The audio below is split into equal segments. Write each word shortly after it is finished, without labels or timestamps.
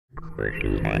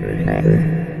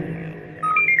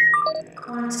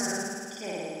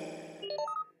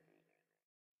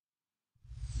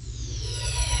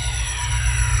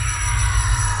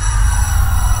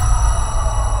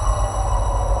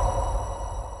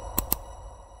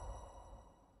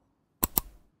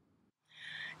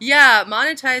Yeah,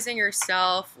 monetizing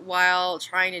yourself while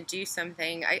trying to do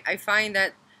something, I find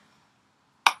that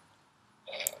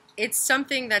it's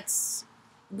something that's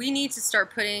we need to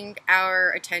start putting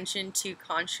our attention to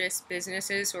conscious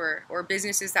businesses or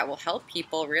businesses that will help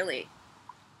people really.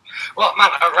 Well, man,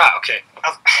 right, okay.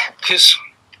 Because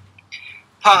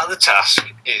part of the task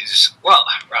is, well,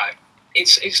 right,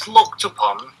 it's looked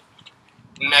upon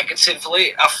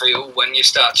negatively, I feel, when you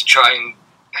start to try and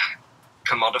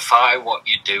commodify what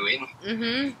you're doing.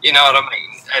 Mm-hmm. You know what I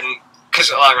mean? And because,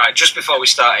 like, right, just before we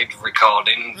started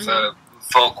recording for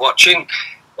folk watching,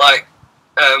 like,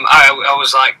 I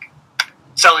was like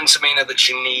telling Samina that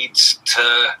she needs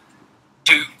to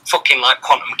do fucking like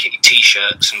Quantum Kitty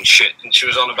t-shirts and shit, and she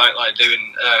was on about like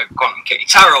doing Quantum Kitty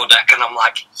tarot deck, and I'm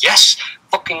like, yes,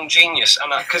 fucking genius.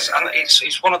 And because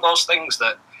it's one of those things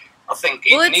that I think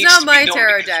well, it's not my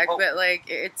tarot deck, but like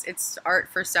it's art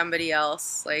for somebody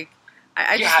else. Like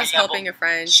I just was helping a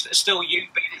friend. Still, you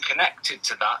being connected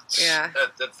to that, yeah,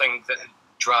 the thing that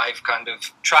drive kind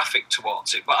of traffic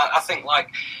towards it. But I think like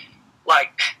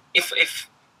if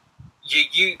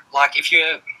you like if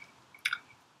you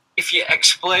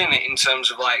explain it in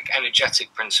terms of like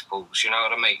energetic principles, you know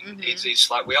what I mean? It's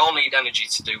like we all need energy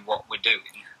to do what we're doing.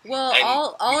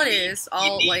 Well, all it is,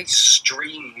 like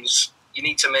streams. You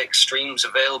need to make streams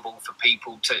available for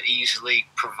people to easily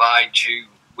provide you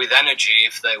with energy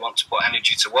if they want to put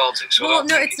energy towards it. So well,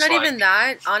 no, it's not like even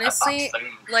that. Honestly,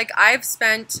 like I've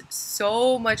spent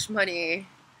so much money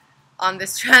on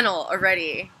this channel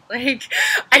already. Like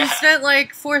I spent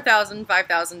like $4,000,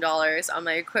 $5,000 on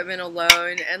my equipment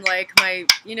alone, and like my,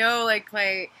 you know, like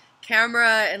my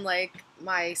camera and like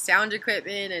my sound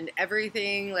equipment and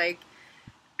everything, like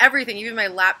everything. Even my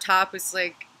laptop was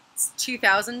like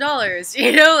 $2,000.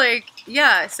 You know, like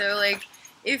yeah. So like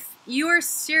if you are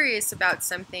serious about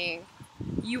something,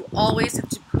 you always have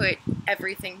to put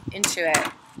everything into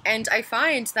it. And I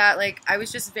find that like I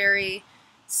was just very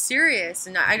serious,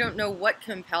 and I don't know what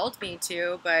compelled me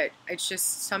to, but it's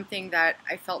just something that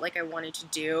I felt like I wanted to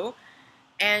do.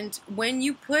 And when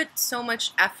you put so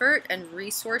much effort and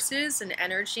resources and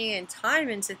energy and time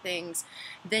into things,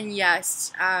 then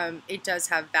yes, it does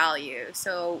have value.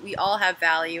 So we all have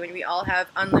value, and we all have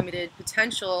unlimited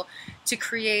potential to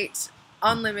create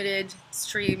unlimited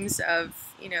streams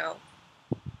of, you know,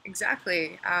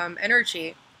 exactly,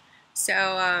 energy.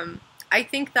 So I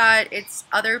think that it's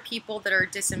other people that are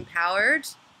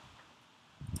disempowered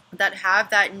that have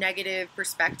that negative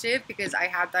perspective, because I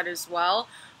had that as well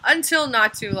until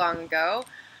not too long ago.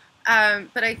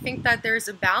 But I think that there's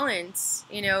a balance,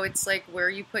 you know, it's like where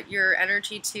you put your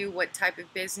energy to, what type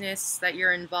of business that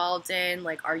you're involved in,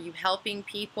 like are you helping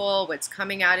people, what's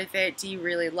coming out of it, do you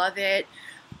really love it?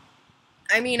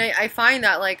 I mean, I find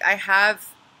that like I have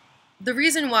the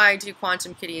reason why I do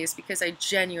Quantum Kitty is because I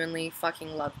genuinely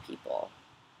fucking love people,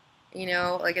 you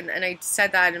know, like, and I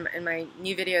said that in my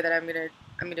new video that I'm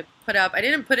gonna put up. I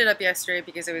didn't put it up yesterday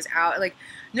because it was out. Like,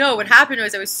 no, what happened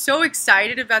was I was so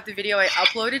excited about the video, I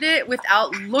uploaded it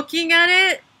without looking at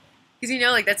it, because, you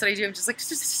know, like, that's what I do. I'm just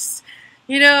like,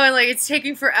 you know, and like, it's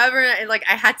taking forever, and like,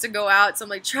 I had to go out, so I'm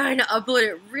like trying to upload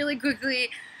it really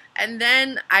quickly, and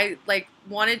then I like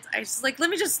I just like, let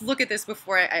me just look at this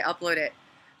before I upload it.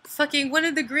 Fucking one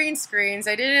of the green screens,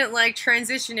 I didn't like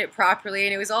transition it properly,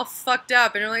 and it was all fucked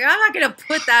up, and I'm like, I'm not gonna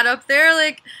put that up there,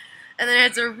 like, and then I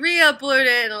had to re-upload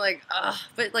it, and I'm like, ugh.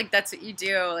 But like, that's what you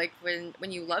do, like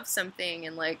when you love something,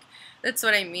 and like, that's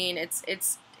what I mean.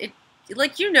 It's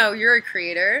like, you know, you're a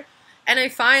creator, and I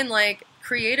find like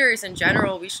creators in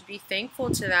general, we should be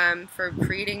thankful to them for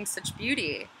creating such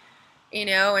beauty, you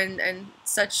know, and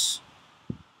such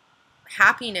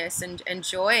happiness and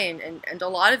joy, and a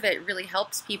lot of it really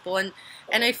helps people, and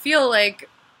I feel like,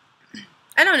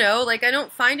 I don't know, like, I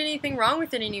don't find anything wrong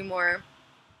with it anymore.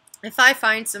 If I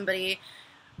find somebody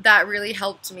that really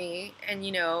helped me, and,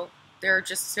 you know, they're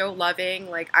just so loving,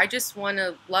 like, I just want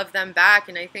to love them back,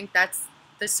 and I think that's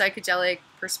the psychedelic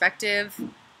perspective,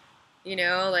 you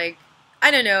know, like,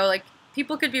 I don't know, like,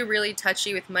 people could be really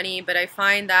touchy with money, but I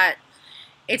find that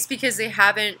it's because they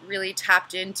haven't really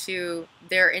tapped into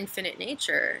their infinite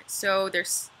nature. So they're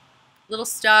a little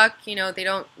stuck, you know, they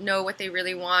don't know what they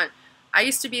really want. I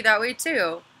used to be that way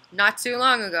too, not too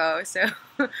long ago. So,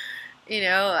 you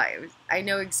know, I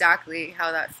know exactly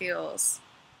how that feels.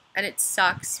 And it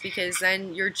sucks, because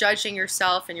then you're judging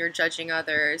yourself and you're judging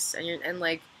others, and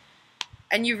like,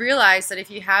 And you realize that if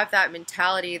you have that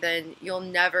mentality, then you'll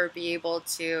never be able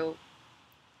to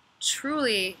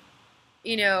truly,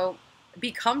 you know,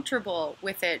 be comfortable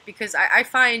with it. Because I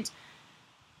find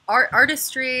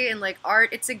artistry and like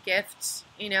art, it's a gift,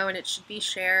 you know, and it should be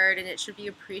shared and it should be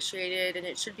appreciated and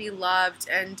it should be loved.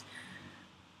 And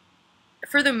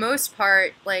for the most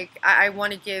part, like I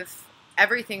want to give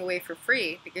everything away for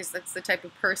free because that's the type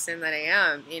of person that I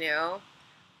am, you know.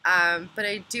 But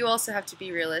I do also have to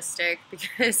be realistic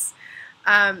because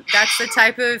that's the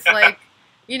type of like,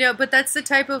 you know, but that's the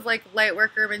type of like light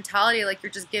worker mentality. Like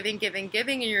you're just giving, giving,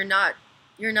 giving, and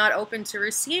you're not open to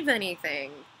receive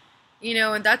anything, you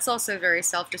know. And that's also very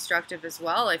self-destructive as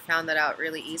well. I found that out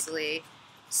really easily.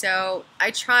 So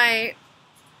I try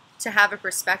to have a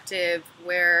perspective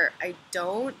where I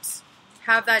don't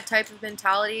have that type of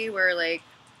mentality where like,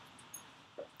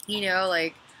 you know,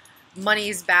 like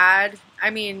money's bad. I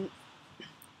mean,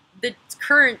 the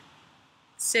current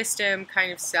system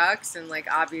kind of sucks, and like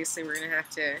obviously we're gonna have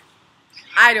to.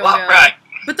 I don't know, right.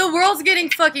 But the world's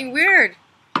getting fucking weird.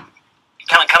 Can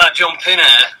I jump in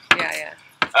here? Yeah.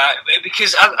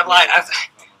 Because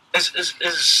as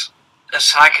a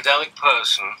psychedelic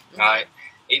person, right,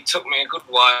 it took me a good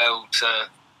while to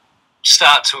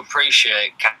start to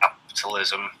appreciate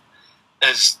capitalism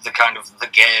as the kind of the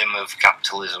game of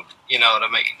capitalism, you know what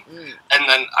I mean? And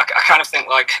then I kind of think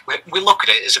like we look at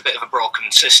it as a bit of a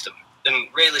broken system, and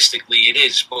realistically it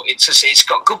is, but it's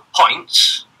got good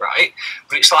points, right?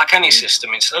 But it's like any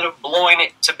system, instead of blowing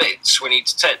it to bits, we need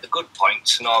to take the good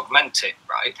points and augment it,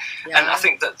 right? Yeah. And I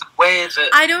think that the way that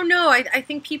I don't know, I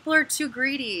think people are too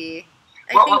greedy.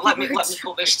 Well, let me put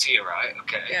this to you, right?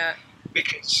 Okay. Yeah.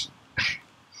 Because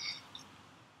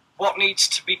what needs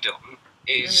to be done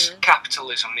is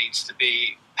capitalism needs to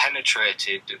be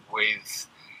penetrated with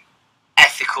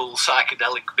ethical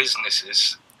psychedelic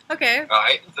businesses. Okay.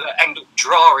 Right, that end up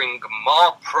drawing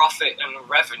more profit and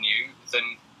revenue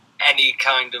than any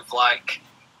kind of like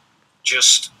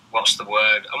just, what's the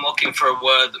word? I'm looking for a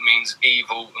word that means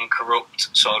evil and corrupt,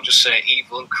 so I'll just say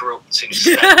evil and corrupt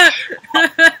instead.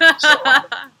 So,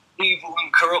 evil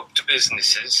and corrupt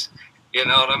businesses, you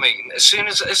know what I mean? As soon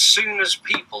as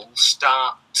people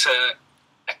start to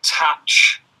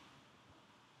attach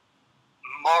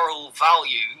moral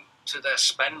value to their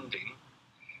spending,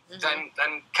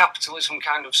 then capitalism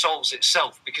kind of solves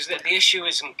itself. Because the issue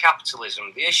isn't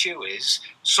capitalism. The issue is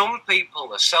some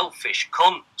people are selfish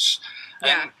cunts.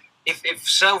 Yeah. And if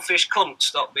selfish cunts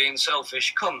stop being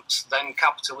selfish cunts, then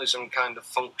capitalism kind of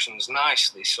functions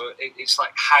nicely. So it's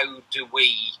like, how do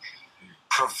we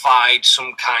provide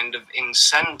some kind of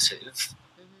incentive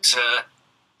to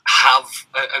have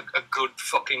a good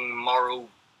fucking moral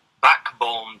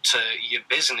backbone to your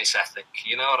business ethic,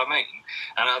 you know what I mean?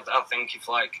 And I think if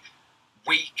like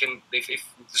we can, if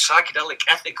the psychedelic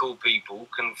ethical people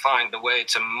can find a way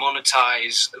to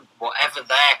monetize whatever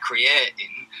they're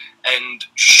creating and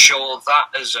show that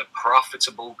as a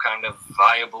profitable kind of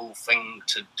viable thing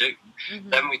to do,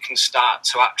 then we can start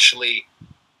to actually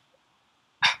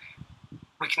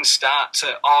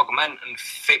augment and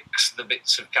fix the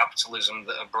bits of capitalism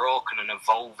that are broken and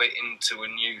evolve it into a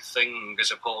new thing, as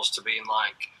opposed to being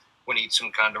like, we need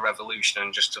some kind of revolution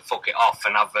and just to fuck it off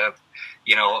and have a,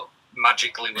 you know,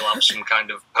 magically we'll have some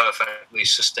kind of perfectly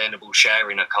sustainable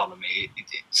sharing economy.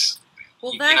 It's,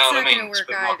 well, you that's know what not I mean? gonna It's a work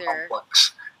bit more either.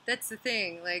 complex. That's the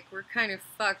thing, like, we're kind of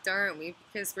fucked, aren't we?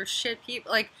 Because we're shit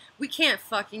people. Like, we can't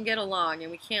fucking get along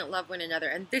and we can't love one another.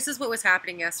 And this is what was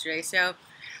happening yesterday. So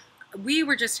we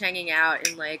were just hanging out,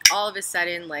 and like all of a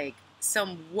sudden, like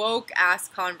some woke ass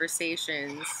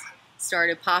conversations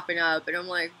started popping up, and I'm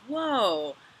like,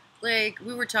 whoa. Like,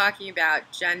 we were talking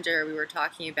about gender, we were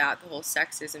talking about the whole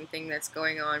sexism thing that's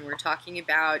going on, we were talking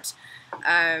about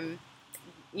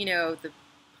you know, the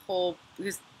whole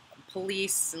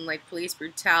police and like police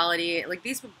brutality. Like,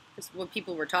 these were what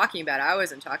people were talking about. I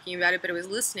wasn't talking about it, but I was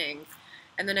listening.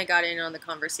 And then I got in on the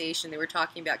conversation. They were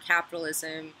talking about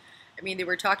capitalism. I mean, they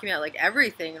were talking about, like,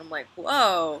 everything. And I'm like,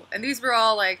 whoa. And these were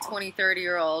all, like, 20,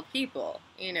 30-year-old people,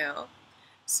 you know.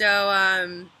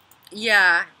 So,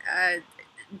 yeah,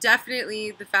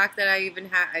 definitely the fact that I even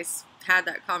had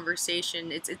that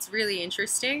conversation, it's really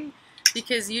interesting.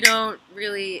 Because you don't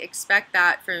really expect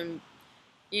that from,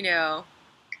 you know,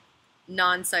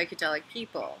 non-psychedelic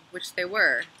people, which they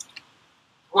were.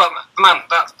 Well, man,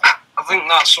 I think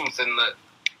that's something that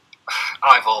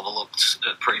I've overlooked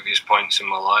at previous points in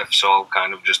my life, so I'll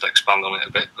kind of just expand on it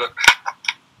a bit. But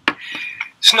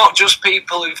it's not just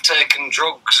people who've taken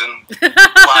drugs and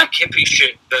like hippie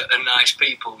shit that are nice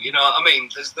people, you know what I mean?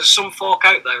 There's some folk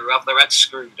out there who have their heads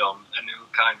screwed on and who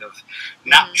are kind of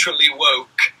naturally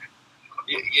woke,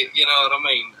 You know what I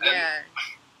mean? Yeah.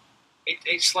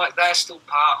 It's like they're still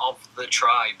part of the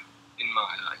tribe in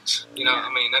my eyes. You know what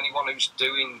I mean? Anyone who's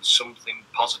doing something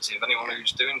positive, anyone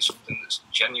who's doing something that's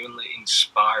genuinely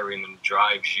inspiring and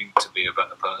drives you to be a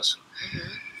better person.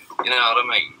 You know what I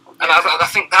mean? And I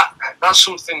think that's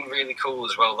something really cool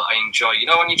as well that I enjoy. You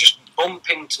know, when you just bump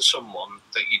into someone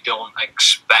that you don't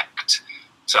expect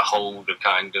to hold a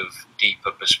kind of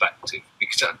deeper perspective.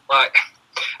 Because, like,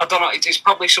 I don't know, it's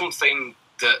probably something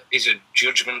that is a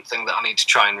judgment thing that I need to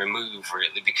try and remove,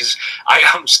 really, because I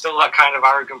am still that kind of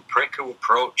arrogant prick who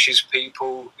approaches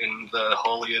people in the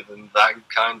holier-than-thou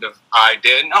kind of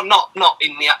idea. Not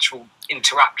in the actual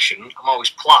interaction. I'm always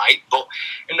polite, but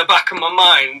in the back of my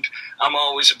mind, I'm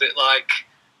always a bit like,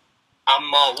 I'm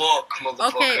more woke,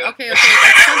 motherfucker. Okay.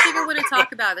 That's something I want to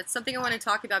talk about. That's something I want to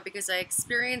talk about because I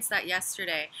experienced that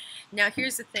yesterday. Now,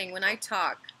 here's the thing. When I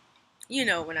talk,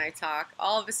 when I talk,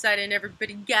 all of a sudden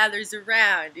everybody gathers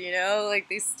around, like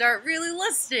they start really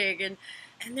listening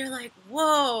and they're like,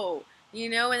 whoa,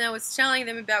 and I was telling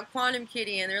them about Quantum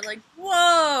Kitty and they're like,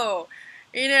 whoa,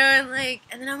 and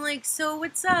then I'm like, so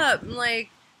what's up? And like,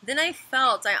 then I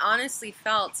honestly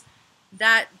felt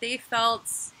that they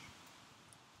felt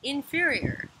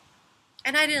inferior.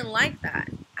 And I didn't like that.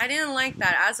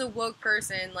 As a woke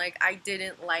person, like, I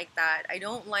didn't like that. I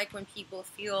don't like when people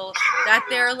feel that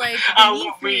they're, like, I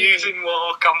love me using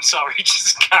woke, I'm sorry,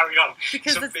 just carry on.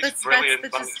 Because that's just,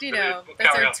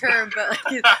 that's our term, but,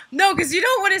 like, no, because you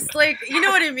don't want to, like, you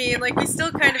know what I mean? Like, we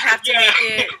still kind of have to make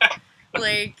it,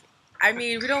 like, I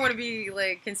mean, we don't want to be,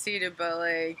 like, conceited, but,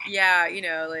 like, yeah,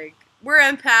 like, we're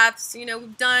empaths,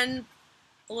 we've done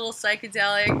a little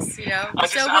psychedelics, we're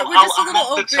just a little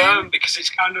open. The term because it's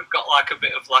kind of got like a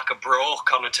bit of like a bro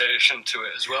connotation to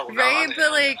it as well, right?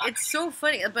 But like, it's so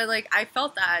funny. But like, I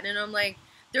felt that, and I'm like,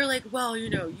 they're like, well,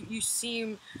 you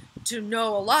seem to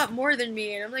know a lot more than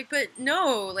me, and I'm like, but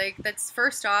no, like, that's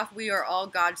first off, we are all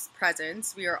God's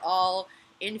presence. We are all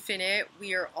infinite.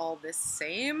 We are all the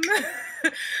same.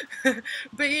 But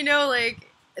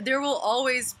like, there will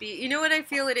always be. You know what I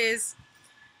feel it is.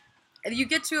 You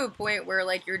get to a point where,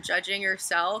 like, you're judging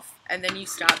yourself, and then you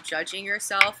stop judging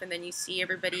yourself, and then you see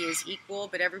everybody as equal,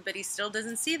 but everybody still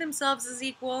doesn't see themselves as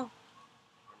equal.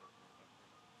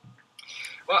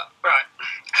 Well, right.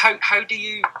 How do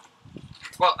you...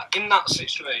 Well, in that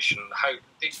situation, how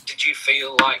did you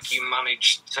feel like you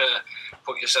managed to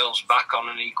put yourselves back on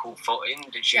an equal footing?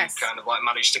 Did you kind of like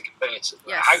manage to convey to them?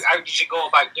 Yes. How did you go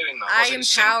about doing that? Was it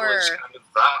simple as kind of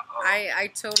that? Or? I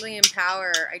totally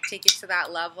empower. I take it to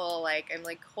that level. Like, I'm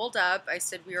like, hold up. I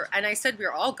said we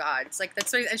were all gods. Like,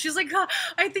 that's what. And she's like, oh,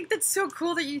 I think that's so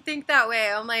cool that you think that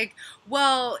way. I'm like,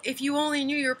 well, if you only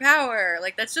knew your power,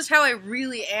 like, that's just how I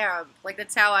really am. Like,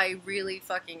 that's how I really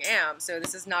fucking am. So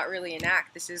this is not really an act.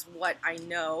 This is what I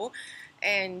know,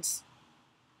 and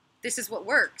this is what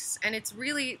works. And it's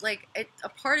really like a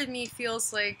part of me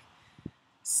feels like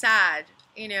sad,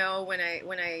 when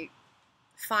I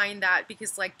find that,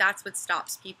 because like that's what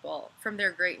stops people from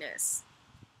their greatness.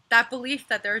 That belief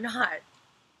that they're not.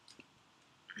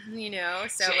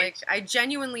 So like I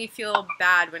genuinely feel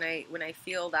bad when I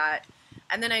feel that,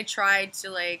 and then I tried to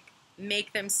like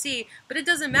make them see, but it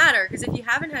doesn't matter, because if you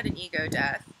haven't had an ego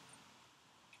death,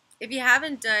 if you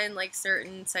haven't done like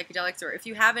certain psychedelics, or if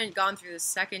you haven't gone through the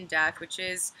second death, which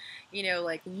is,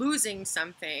 like losing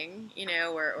something,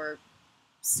 or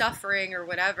suffering or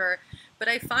whatever. But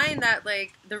I find that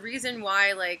like the reason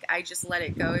why like I just let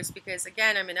it go is because,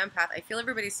 again, I'm an empath. I feel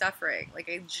everybody's suffering. Like,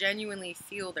 I genuinely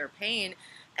feel their pain,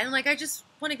 and like I just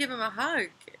want to give them a hug.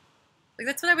 Like,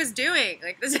 that's what I was doing.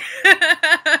 Like, this,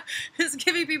 just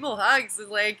giving people hugs.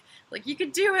 Like you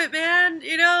could do it, man.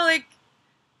 Like,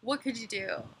 what could you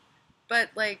do? But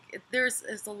like, there's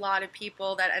a lot of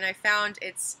people that, and I found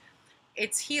it's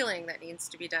healing that needs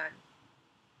to be done.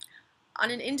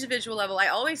 On an individual level, I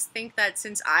always think that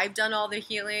since I've done all the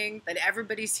healing, that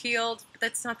everybody's healed, but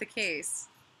that's not the case.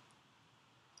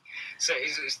 So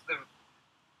it's the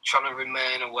trying to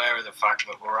remain aware of the fact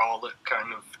that we're all at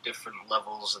kind of different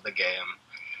levels of the game,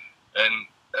 and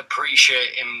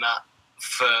appreciating that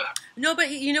for... No, but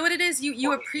you know what it is?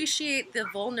 You appreciate the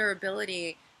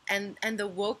vulnerability and the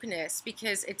wokeness,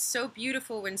 because it's so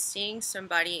beautiful when seeing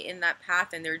somebody in that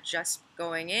path and they're just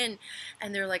going in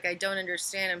and they're like, I don't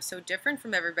understand, I'm so different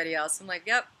from everybody else. I'm like,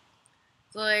 yep.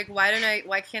 So like, why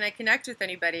can't I connect with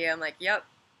anybody? I'm like, yep.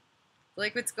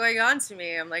 Like, what's going on to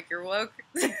me? I'm like, you're woke.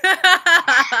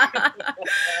 I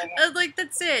was like,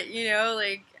 that's it,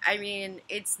 like, I mean,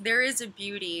 there is a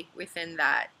beauty within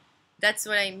that That's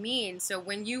what I mean. So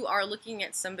when you are looking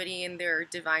at somebody in their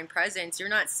divine presence, you're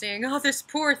not saying, oh, this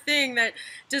poor thing that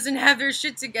doesn't have their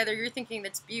shit together. You're thinking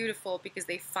that's beautiful because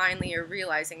they finally are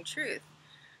realizing truth.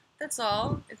 That's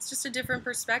all. It's just a different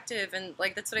perspective. And,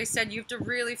 like, that's what I said. You have to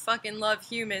really fucking love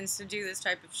humans to do this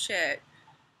type of shit.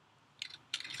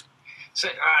 So,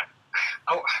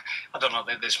 I don't know,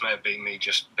 this may be me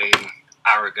just being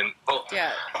arrogant, but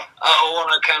yeah. I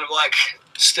want to kind of, like,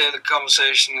 steer the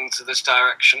conversation into this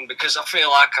direction because I feel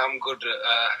like I'm good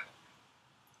at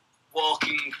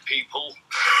walking people.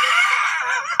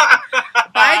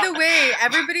 By the way,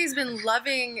 everybody's been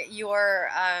loving your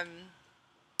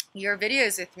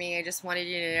videos with me. I just wanted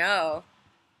you to know.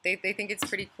 They think it's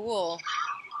pretty cool.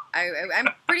 I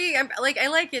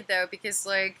like it though because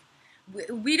like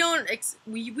we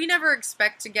never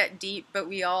expect to get deep, but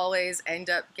we always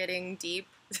end up getting deep.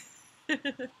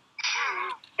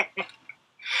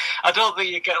 I don't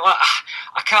think you get like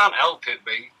I can't help it,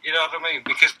 B. You know what I mean?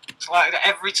 Because it's like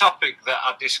every topic that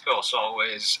I discuss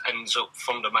always ends up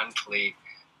fundamentally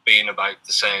being about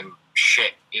the same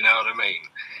shit. You know what I mean?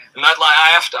 And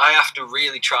I have to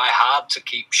really try hard to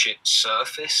keep shit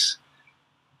surface,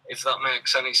 if that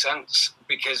makes any sense,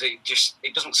 because it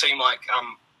doesn't seem like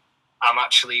I'm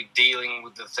actually dealing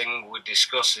with the thing we're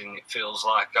discussing. It feels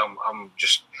like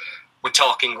we're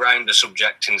talking around the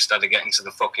subject instead of getting to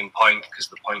the fucking point, because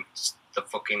the point's the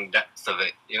fucking depth of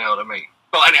it. You know what I mean?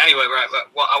 But anyway, right,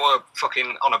 what I were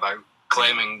fucking on about,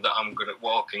 claiming that I'm good at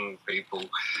walking people,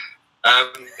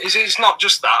 it's not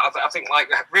just that. I think, like,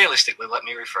 realistically, let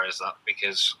me rephrase that,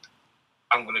 because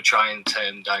I'm going to try and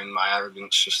tame down my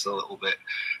arrogance just a little bit.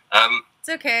 It's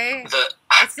okay.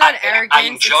 It's not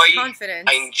arrogance, it's confidence.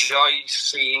 I enjoy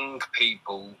seeing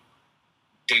people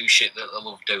do shit that they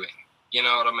love doing. You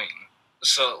know what I mean?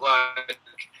 So, like,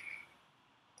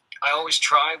 I always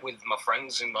try with my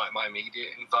friends in, like, my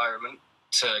immediate environment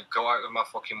to go out of my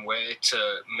fucking way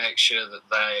to make sure that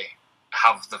they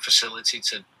have the facility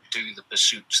to do the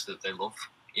pursuits that they love.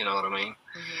 You know what I mean?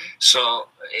 Mm-hmm. So,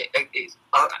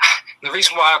 the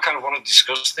reason why I kind of want to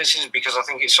discuss this is because I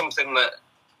think it's something that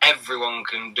everyone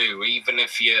can do, even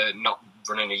if you're not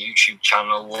running a YouTube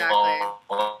channel. Exactly.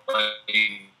 Or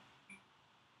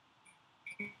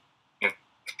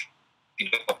you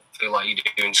don't feel like you're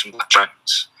doing some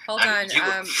tracks. Hold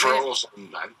on. Frozen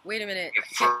now. Wait a minute.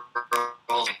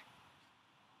 Frozen.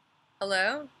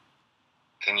 Hello?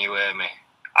 Can you hear me?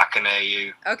 I can hear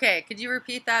you. Okay, could you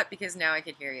repeat that? Because now I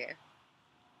could hear you.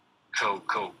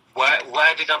 Cool.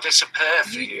 Where did I disappear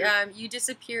for you? You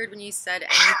disappeared when you said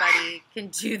anybody can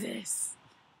do this.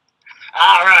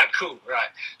 Ah, right, cool, right.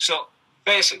 So,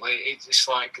 basically, it's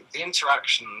like the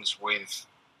interactions with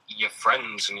your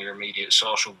friends and your immediate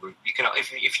social group. You can,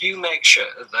 if you make sure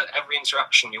that every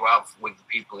interaction you have with the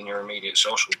people in your immediate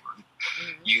social group,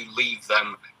 you leave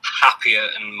them happier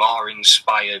and more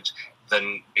inspired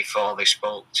than before they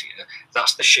spoke to you.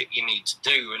 That's the shit you need to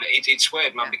do. And it's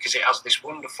weird, man, because it has this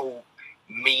wonderful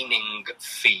meaning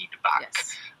feedback.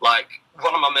 Yes. Like,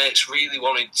 one of my mates really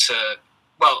wanted to,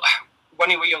 well, when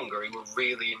he was younger, he was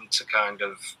really into kind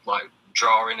of, like,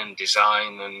 drawing and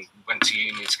design, and went to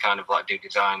uni to kind of, like, do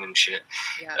design and shit.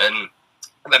 Yeah. And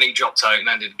then he dropped out and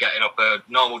ended up getting up a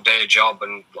normal day job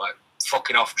and, like,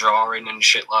 fucking off drawing and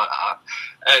shit like that.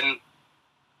 And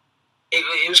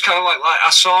it was kind of like I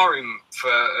saw him for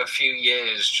a few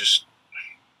years just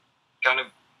kind of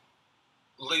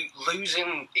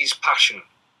losing his passion,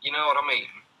 you know what I mean?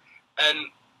 And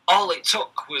all it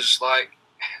took was, like,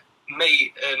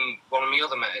 me and one of my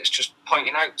other mates just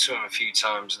pointing out to him a few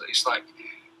times that it's like,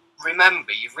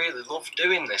 remember, you really love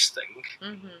doing this thing.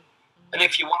 Mm-hmm. And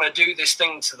if you want to do this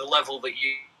thing to the level that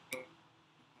you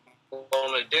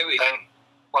want to do it, then,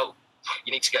 well,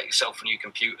 you need to get yourself a new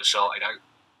computer sorted out.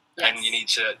 Yes. And you need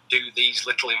to do these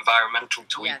little environmental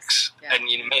tweaks. Yes. Yeah. And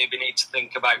you maybe need to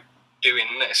think about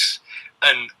doing this,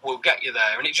 and we'll get you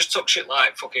there. And it just took shit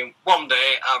like fucking one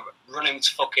day I run him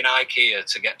to fucking IKEA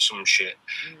to get some shit,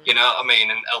 you know what I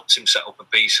mean, and helped him set up a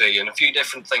PC and a few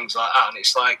different things like that. And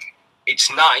it's like,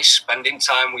 it's nice spending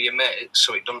time with your mates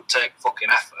so it doesn't take fucking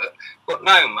effort. But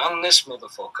no, man, this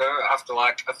motherfucker, after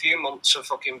like a few months of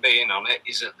fucking being on it,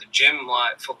 he's at the gym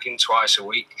like fucking twice a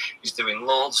week. He's doing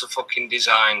loads of fucking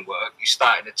design work. He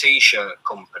started a t-shirt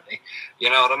company. You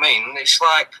know what I mean? And it's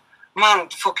like, man,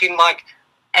 fucking like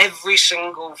every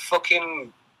single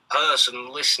fucking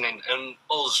person listening and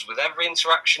us, with every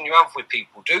interaction you have with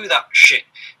people, do that shit.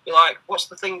 You're like, what's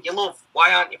the thing you love?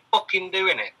 Why aren't you fucking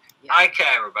doing it? Yeah. I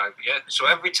care about you, so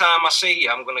every time I see you,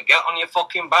 I'm going to get on your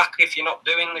fucking back if you're not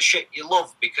doing the shit you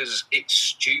love, because it's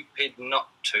stupid not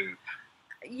to.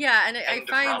 Yeah, and I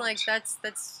find like that's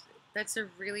That's a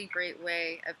really great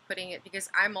way of putting it, because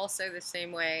I'm also the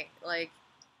same way. Like,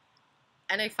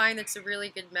 and I find that's a really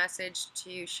good message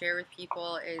to share with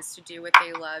people, is to do what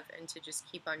they love and to just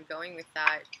keep on going with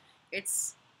that.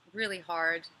 It's really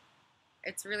hard.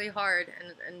 It's really hard,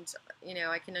 and you know,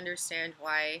 I can understand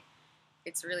why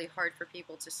it's really hard for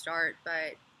people to start,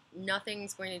 but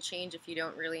nothing's going to change if you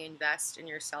don't really invest in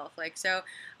yourself. Like, so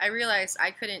I realized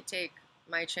I couldn't take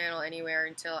my channel anywhere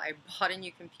until I bought a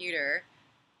new computer,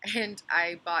 and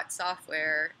I bought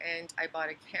software, and I bought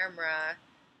a camera,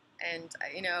 and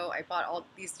you know, I bought all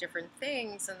these different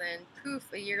things, and then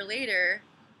poof, a year later,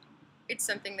 it's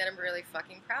something that I'm really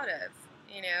fucking proud of,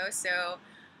 you know. So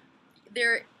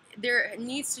there there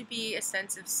needs to be a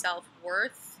sense of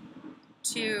self-worth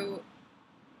to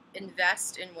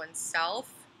invest in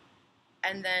oneself,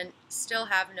 and then still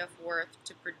have enough worth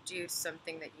to produce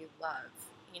something that you love,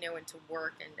 you know, and to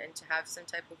work, and to have some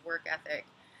type of work ethic.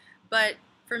 But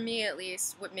for me, at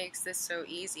least, what makes this so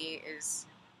easy is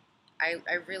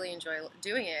I really enjoy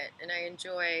doing it, and I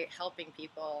enjoy helping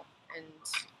people and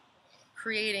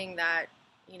creating that,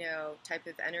 you know, type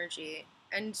of energy.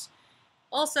 And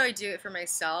also, I do it for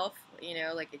myself, you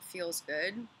know, like, it feels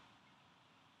good.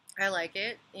 I like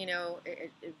it, you know,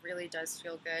 it really does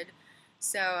feel good.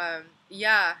 So,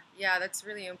 yeah, yeah, that's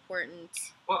really important.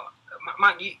 Well,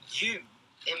 man, you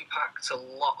impact a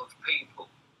lot of people.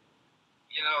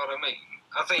 You know what I mean?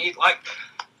 I think, like,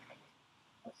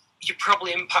 you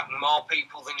probably impact more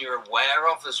people than you're aware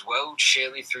of as well,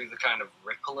 surely through the kind of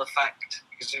ripple effect.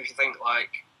 Because if you think,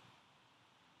 like,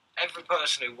 every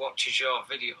person who watches your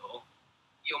video,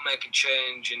 you'll make a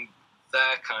change in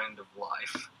their kind of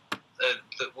life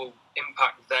that will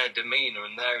impact their demeanour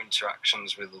and their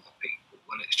interactions with other people.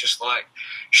 And it's just like,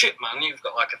 shit, man, you've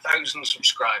got like 1,000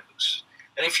 subscribers.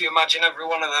 And if you imagine every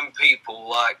one of them people,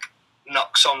 like,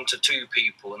 knocks on to 2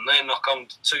 people, and they knock on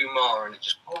to 2 more, and it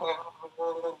just...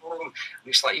 And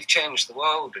it's like you've changed the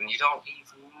world, and you don't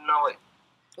even know it.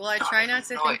 Well, I try not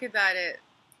to think about it.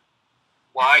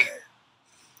 Why?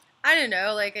 I don't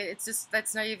know, like, it's just,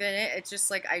 that's not even it. It's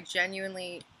just like, I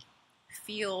genuinely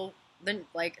feel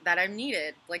like that I'm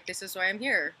needed. Like, this is why I'm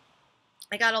here.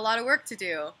 I got a lot of work to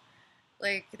do.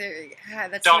 Like,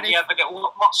 that's don't you ever get,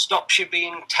 what stops you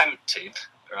being tempted,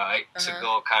 right, to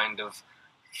go kind of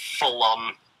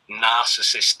full-on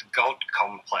narcissist god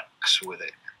complex with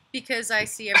it? Because I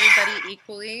see everybody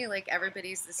equally. Like,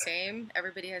 everybody's the same.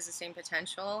 Everybody has the same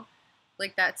potential.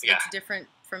 Like, it's different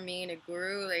from me and a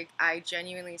guru. Like, I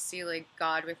genuinely see, like,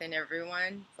 God within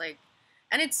everyone. Like,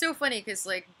 and it's so funny because,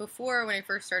 like, before, when I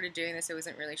first started doing this, I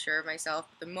wasn't really sure of myself.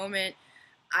 But the moment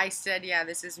I said, yeah,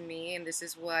 this is me, and this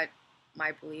is what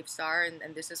my beliefs are, and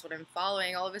this is what I'm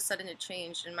following, all of a sudden it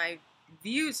changed, and my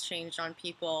views changed on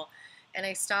people, and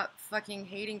I stopped fucking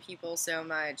hating people so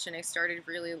much, and I started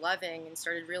really loving, and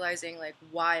started realizing, like,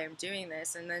 why I'm doing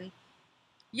this. And then,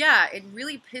 yeah, it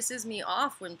really pisses me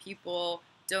off when people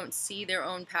don't see their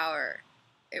own power.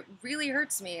 It really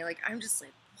hurts me. Like, I'm just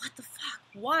like, what the fuck?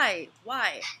 Why?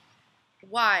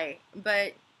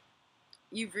 But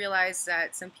you've realized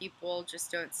that some people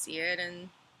just don't see it, and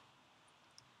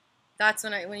that's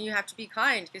when you have to be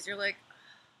kind, because you're like,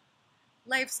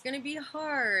 life's gonna be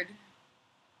hard.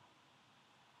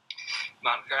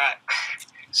 Man, right.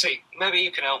 See, maybe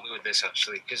you can help me with this,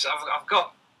 actually, because I've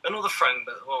got another friend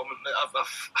at the moment that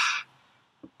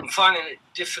I'm finding it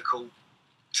difficult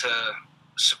to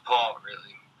support,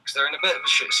 really, because they're in a bit of a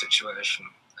shit situation,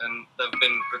 and they've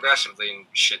been progressively in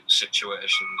shit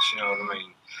situations, you know what I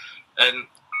mean? And,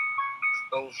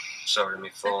 oh, sorry, my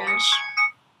phone's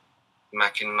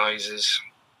making noises.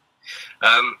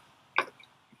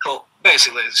 But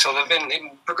basically, so they've been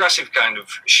in progressive kind of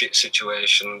shit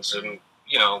situations, and,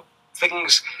 you know,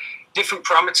 things, different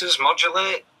parameters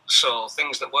modulate, so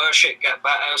things that were shit get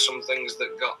better, some things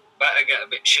that got better get a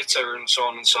bit shitter, and so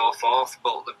on and so forth,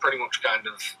 but they're pretty much kind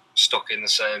of stuck in the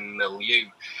same milieu.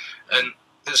 And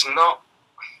there's not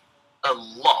a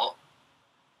lot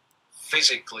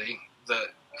physically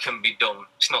that can be done.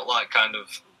 It's not like kind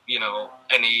of, you know,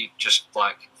 any just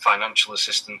like financial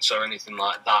assistance or anything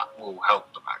like that will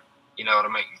help them out. You know what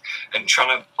I mean? And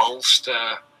trying to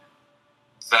bolster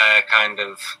their kind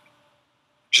of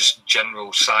just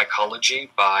general psychology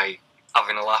by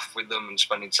having a laugh with them and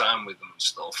spending time with them and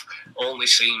stuff only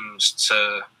seems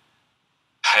to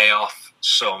pay off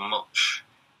so much.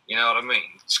 You know what I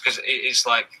mean? It's because it's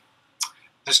like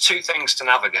there's 2 things to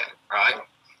navigate, right?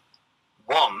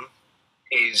 One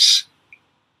is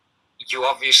you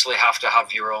obviously have to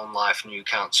have your own life, and you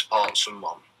can't support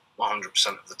someone 100%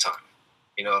 of the time.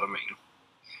 You know what I mean?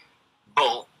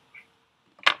 But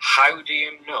how do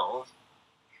you know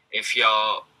if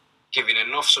you're giving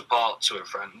enough support to a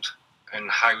friend, and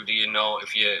how do you know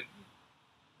if you're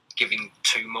giving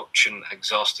too much and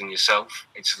exhausting yourself?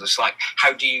 It's just like,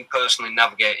 how do you personally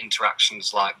navigate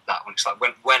interactions like that? When it's like,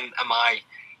 when am I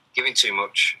giving too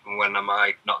much, and when am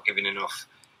I not giving enough?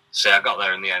 Say I got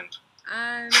there in the end.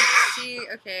 See,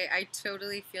 okay, I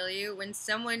totally feel you. When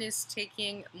someone is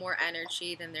taking more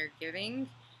energy than they're giving,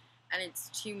 and it's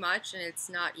too much and it's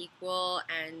not equal,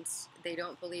 and they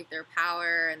don't believe their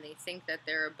power, and they think that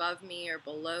they're above me or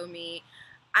below me,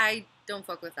 I don't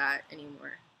fuck with that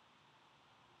anymore.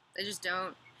 I just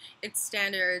don't. It's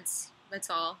standards, that's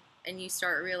all. And you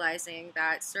start realizing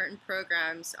that certain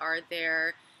programs are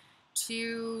there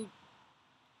to,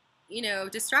 you know,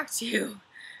 distract you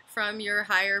from your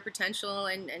higher potential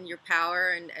and your power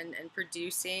and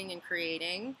producing and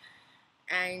creating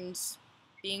and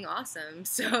being awesome.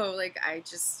 So, like,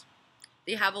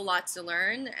 they have a lot to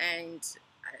learn, and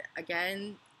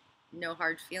again, no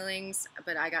hard feelings,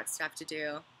 but I got stuff to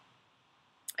do.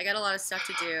 I got a lot of stuff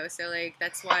to do. So, like,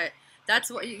 that's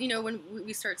what, you know, when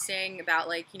we start saying about,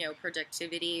 like, you know,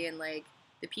 productivity and, like,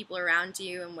 the people around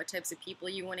you and what types of people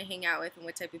you want to hang out with and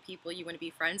what type of people you want to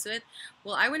be friends with.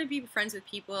 Well, I want to be friends with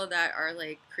people that are,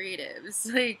 like,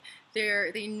 creatives. Like,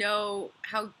 they know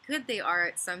how good they are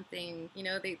at something. You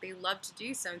know, they love to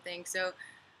do something. So,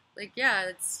 like, yeah,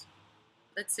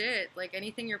 that's it. Like,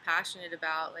 anything you're passionate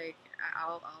about, like,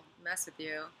 I'll mess with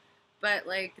you. But,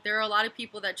 like, there are a lot of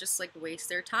people that just, like, waste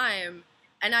their time.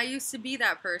 And I used to be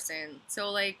that person.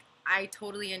 So, like, I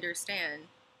totally understand.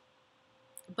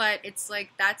 But it's, like,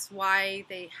 that's why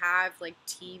they have, like,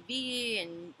 TV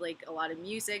and, like, a lot of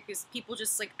music. Because people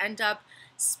just, like, end up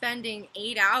spending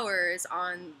 8 hours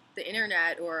on the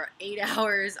internet or 8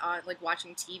 hours on, like,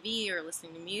 watching TV or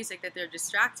listening to music, that they're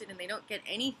distracted and they don't get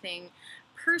anything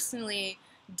personally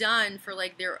done for,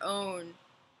 like, their own,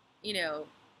 you know,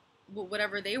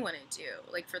 whatever they want to do,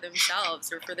 like, for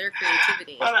themselves or for their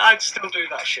creativity. Well, I'd still do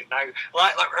that shit now.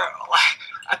 Like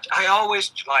I always,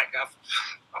 like, I've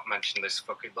mentioned this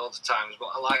fucking loads of times, but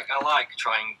I like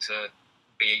trying to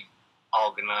be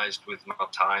organised with my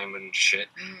time and shit.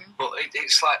 Mm-hmm. But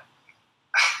it's like,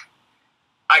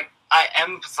 I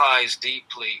empathise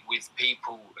deeply with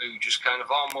people who just kind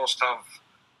of almost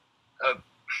have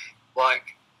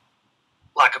like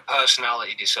a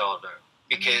personality disorder,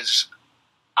 because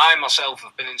I myself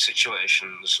have been in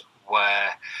situations where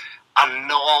I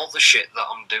know all the shit that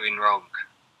I'm doing wrong.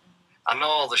 I know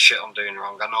all the shit I'm doing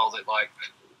wrong. I know that, like,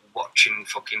 watching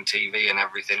fucking TV and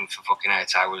everything for fucking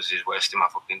 8 hours is wasting my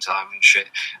fucking time and shit.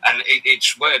 And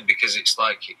it's weird because it's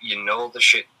like, you know the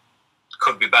shit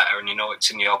could be better and you know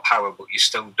it's in your power, but you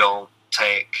still don't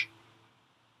take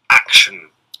action.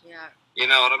 Yeah. You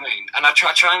know what I mean? And I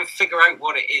try and figure out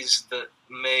what it is that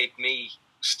made me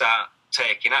start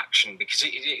taking action, because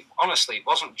it honestly, it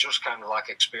wasn't just kind of like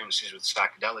experiences with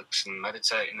psychedelics and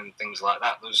meditating and things like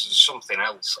that. There was something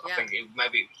else. Yeah. I think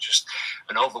maybe it was just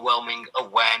an overwhelming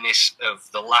awareness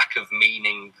of the lack of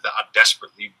meaning that I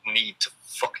desperately need to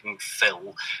fucking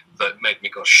fill, that made me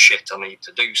go, shit, I need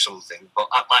to do something. But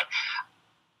I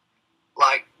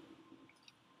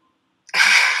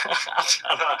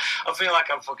I feel like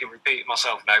I'm fucking repeating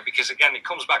myself now, because again, it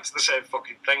comes back to the same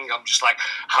fucking thing. I'm just like,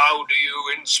 how do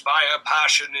you inspire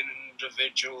passion in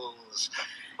individuals?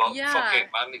 But yeah, fuck it,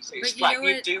 man. It's like,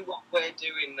 you do what we're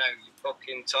doing now. You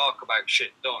fucking talk about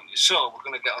shit, don't you? So we're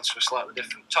going to get onto a slightly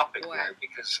different topic now,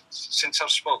 because since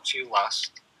I've spoke to you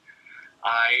last,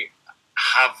 I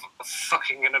have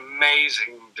fucking an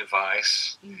amazing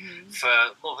device for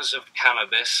lovers of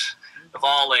cannabis of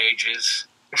all ages.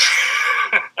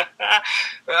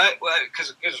 Right, well,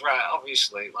 because right,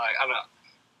 obviously, like,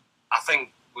 I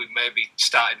think we maybe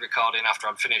started recording after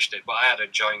I'd finished it, but I had a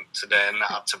joint today and that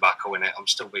had tobacco in it. I'm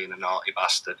still being a naughty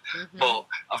bastard, but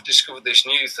I've discovered this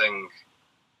new thing,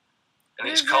 and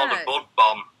it's called a bud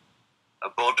bomb. A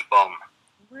bud bomb,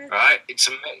 right? It's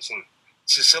amazing.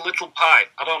 It's just a little pipe.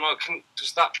 I don't know.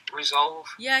 Does that resolve?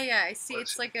 Yeah, I see.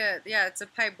 It's like it's a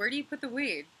pipe. Where do you put the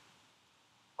weed?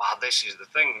 Wow, this is the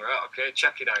thing, right? Okay,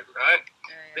 check it out, right?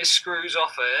 Yeah. This screws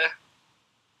off here.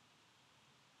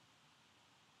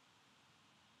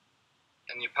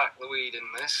 And you pack the weed in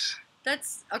this.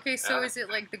 That's, okay, so is it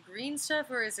like the green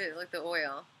stuff or is it like the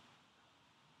oil?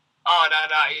 Oh, no,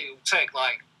 it'll take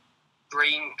like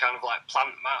green, kind of like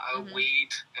plant matter, weed,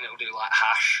 and it'll do like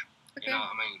hash. Okay. You know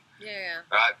what I mean? Yeah.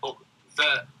 Right, but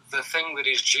the thing that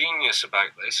is genius about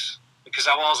this, because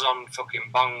I was on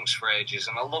fucking bongs for ages,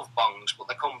 and I love bongs, but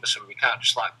they're cumbersome. You can't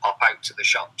just, like, pop out to the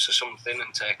shops or something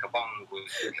and take a bong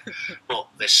with you. But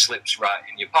this slips right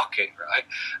in your pocket, right?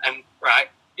 And, right,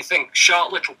 you think,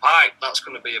 short little pipe, that's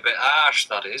going to be a bit harsh,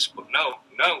 that is. But no,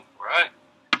 right?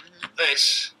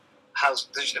 this has,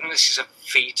 and this is a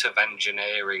feat of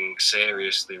engineering,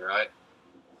 seriously, right?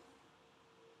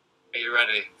 Are you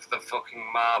ready for the fucking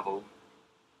marvel?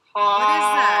 What is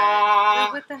that?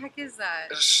 What the heck is that?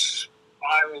 A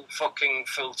spiral fucking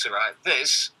filter, right?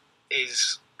 This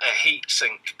is a heat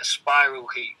sink, a spiral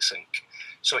heat sink.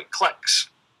 So it collects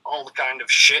all the kind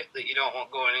of shit that you don't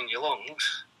want going in your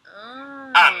lungs.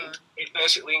 Oh. And it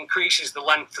basically increases the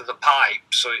length of the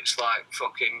pipe, so it's like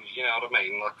fucking, you know what I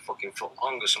mean, like a fucking foot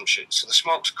long or some shit. So the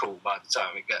smoke's cool by the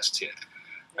time it gets to you.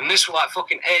 And this was like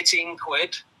fucking 18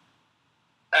 quid.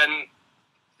 And,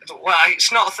 well,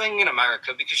 it's not a thing in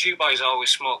America because you boys always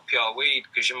smoke pure weed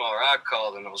because you're more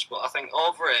hardcore than us. But I think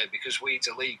over here, because weed's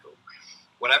illegal,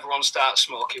 when everyone starts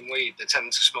smoking weed, they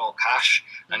tend to smoke hash,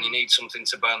 and you need something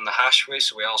to burn the hash with,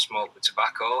 so we all smoke with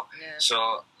tobacco. Yeah.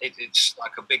 So it's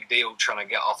like a big deal trying to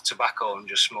get off tobacco and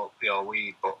just smoke pure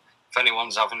weed. But if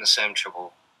anyone's having the same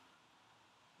trouble,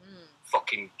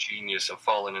 fucking genius, I've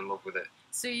fallen in love with it.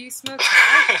 So you smoke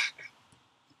hash?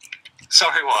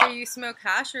 Sorry, what? So you smoke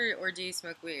hash or do you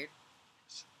smoke weed?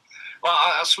 Well,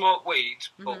 I smoke weed,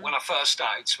 but when I first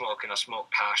started smoking, I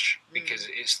smoked hash because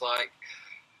it's like,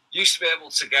 used to be able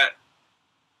to get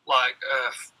like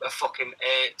a fucking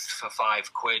eighth for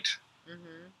 £5,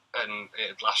 and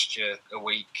it'd last you a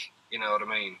week. You know what I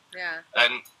mean? Yeah.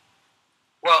 And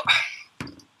well,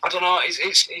 I don't know.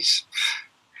 It's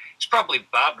probably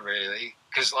bad, really,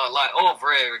 because like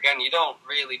over here again, you don't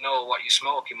really know what you're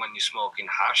smoking when you're smoking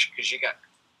hash, because you get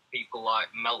people like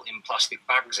melting plastic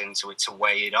bags into it to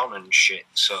weigh it on and shit.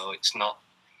 So it's not.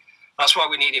 That's why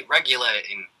we need it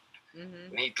regulating.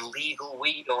 We need legal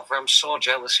weed over. I'm so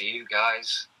jealous of you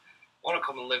guys. I want to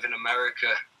come and live in America.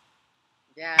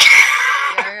 Yeah.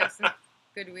 Yeah, I got some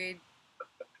good weed.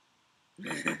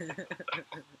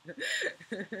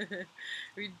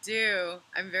 We do.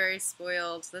 I'm very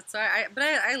spoiled. That's why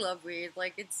I love weed.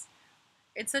 Like it's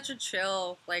such a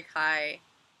chill, like, high,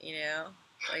 you know?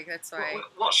 Like that's why.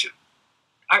 What's your,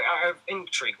 I'm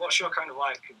intrigued. What's your kind of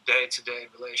like day-to-day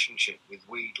relationship with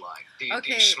weed like? Do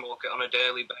you smoke it on a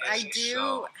daily basis? I do.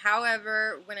 Or?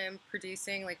 However, when I'm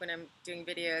producing, like when I'm doing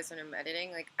videos, when I'm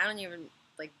editing, like I don't even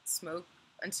like smoke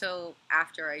until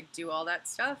after I do all that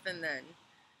stuff, and then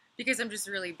because I'm just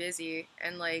really busy,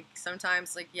 and like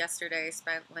sometimes, like yesterday, I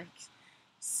spent like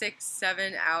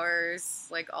 6-7 hours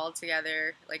like all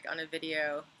together, like on a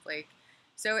video, like.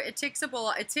 So it takes up a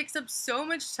lot. It takes up so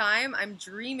much time. I'm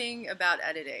dreaming about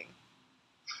editing.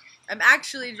 I'm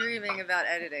actually dreaming about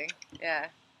editing. Yeah.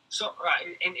 So,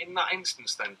 right, in that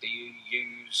instance then, do you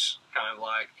use kind of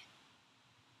like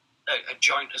a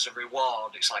joint as a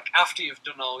reward? It's like after you've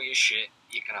done all your shit,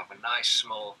 you can have a nice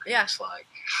smoke. And it's like...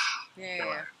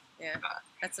 Yeah.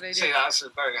 That's what I do. See, that's a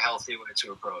very healthy way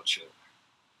to approach it.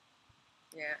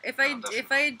 Yeah, if I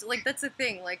like, that's the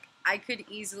thing, like, I could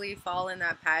easily fall in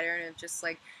that pattern of just,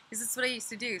 like, because that's what I used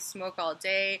to do, smoke all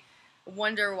day,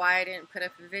 wonder why I didn't put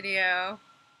up a video,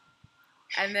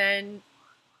 and then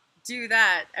do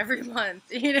that every month,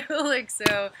 you know, like,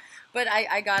 so, but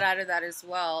I got out of that as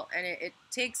well, and it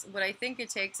takes, what I think it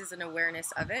takes is an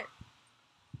awareness of it.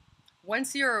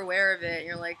 Once you're aware of it,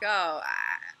 you're like, oh,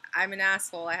 I'm an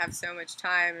asshole, I have so much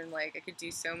time, and, like, I could do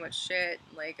so much shit,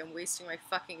 like, I'm wasting my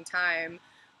fucking time,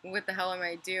 what the hell am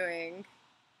I doing?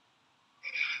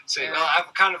 See, well,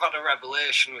 I've kind of had a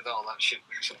revelation with all that shit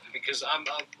recently, because I'm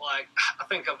like, I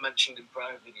think I've mentioned in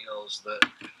prior videos that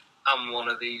I'm one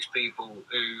of these people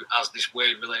who has this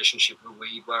weird relationship with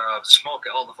weed, where I smoke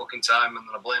it all the fucking time, and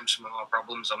then I blame some of my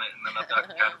problems on it, and then I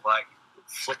kind of, like,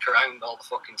 flick around all the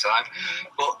fucking time,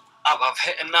 but I've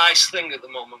hit a nice thing at the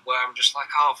moment where I'm just like,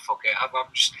 oh, fuck it.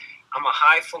 I'm a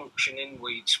high-functioning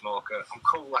weed smoker. I'm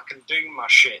cool. I can do my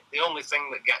shit. The only thing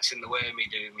that gets in the way of me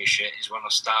doing my shit is when I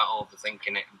start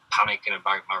overthinking it and panicking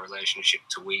about my relationship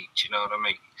to weed. You know what I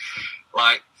mean?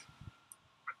 Like,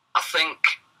 I think...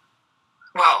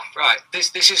 Well, right,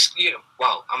 this is, you know,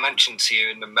 well, I mentioned to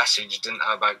you in the message, didn't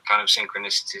I, about kind of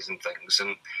synchronicities and things,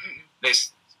 and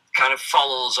this kind of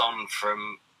follows on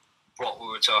from what we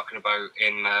were talking about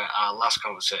in our last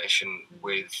conversation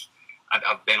with,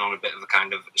 I've been on a bit of a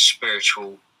kind of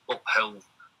spiritual uphill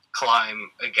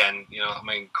climb again, you know what I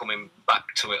mean, coming back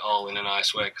to it all in a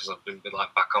nice way, because I've been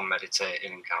like back on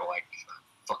meditating and kind of like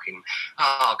fucking,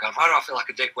 oh God, why do I feel like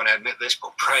a dick when I admit this,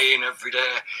 but praying every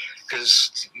day,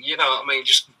 because, you know what I mean,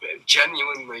 just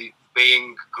genuinely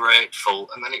being grateful,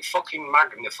 and then it fucking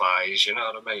magnifies, you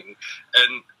know what I mean,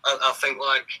 and I think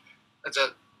like, it's a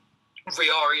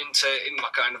reorientating my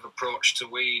kind of approach to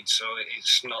weed, so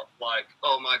it's not like,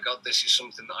 oh my God, this is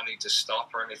something that I need to stop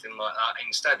or anything like that.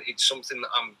 Instead, it's something that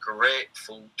I'm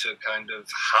grateful to kind of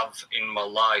have in my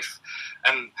life.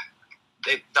 And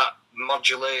that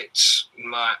modulates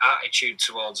my attitude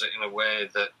towards it in a way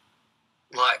that,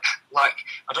 like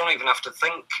I don't even have to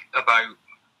think about,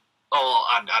 oh,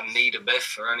 I need a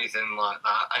biff or anything like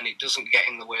that, and it doesn't get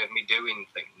in the way of me doing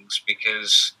things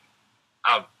because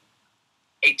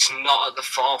it's not at the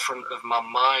forefront of my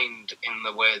mind in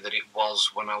the way that it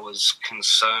was when I was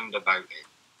concerned about it.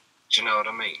 Do you know what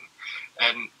I mean?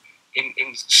 And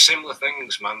in similar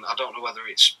things, man, I don't know whether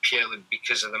it's purely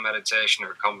because of the meditation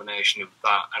or a combination of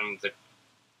that and the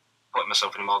putting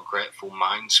myself in a more grateful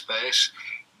mind space,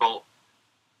 but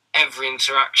every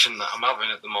interaction that I'm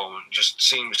having at the moment just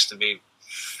seems to be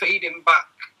feeding back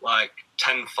like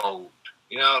tenfold.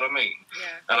 You know what I mean?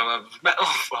 Yeah. And I've met,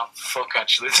 oh, well, fuck,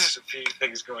 actually, there's a few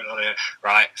things going on here.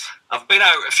 Right. I've been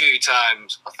out a few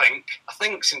times, I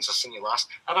think since I've seen you last.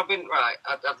 And I've been, right,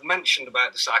 I've mentioned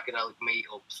about the psychedelic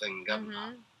meetup thing, haven't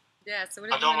I? Yeah, so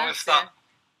what I don't know if that...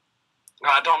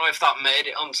 I don't know if that made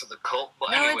it onto the cut, but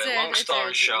no, anyway, long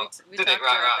story short, we did it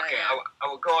right? Okay, yeah. I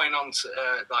was going on to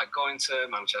going to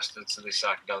Manchester to this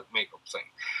psychedelic meetup thing,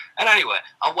 and anyway,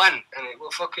 I went, and it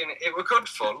was good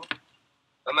fun.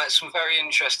 I met some very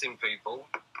interesting people,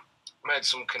 made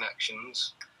some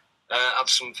connections, had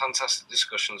some fantastic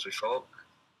discussions with folk,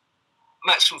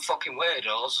 met some fucking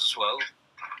weirdos as well.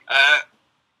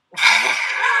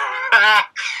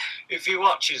 If he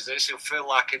watches this, he'll feel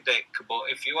like a dick, but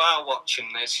if you are watching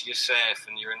this, you're safe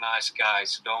and you're a nice guy,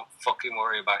 so don't fucking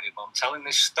worry about it. But I'm telling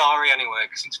this story anyway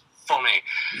because it's funny,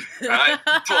 right?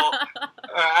 But,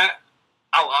 alright,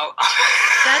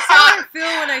 that's how I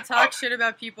feel when I talk shit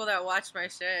about people that watch my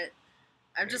shit.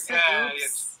 I'm just like,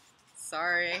 oops,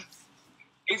 sorry.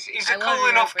 He's a cool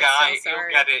enough guy. So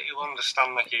he'll get it. He'll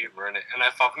understand the humour in it. And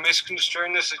if I've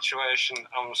misconstrued the situation,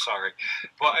 I'm sorry.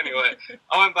 But anyway,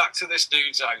 I went back to this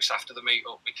dude's house after the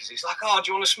meet-up because he's like, oh,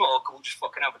 do you want to smoke? We'll just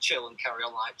fucking have a chill and carry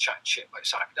on like chatting shit about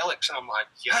psychedelics. And I'm like,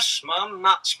 yes, man,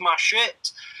 that's my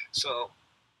shit. So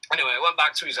anyway, I went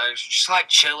back to his house, just like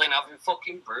chilling, having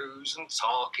fucking brews and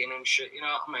talking and shit. You know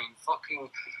what I mean? Fucking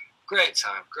great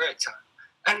time.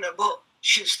 And but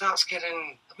shit starts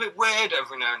getting a bit weird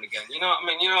every now and again, you know what I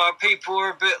mean? You know, people are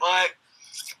a bit like,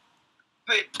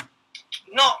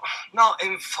 not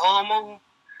informal,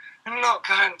 and not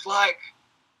kind of like,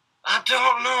 I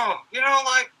don't know, you know,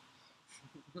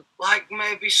 like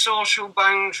maybe social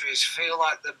boundaries feel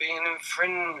like they're being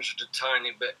infringed a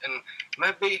tiny bit, and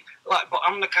maybe, like, but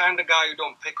I'm the kind of guy who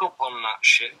don't pick up on that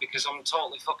shit because I'm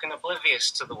totally fucking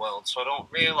oblivious to the world, so I don't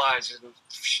realise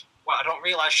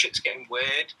shit's getting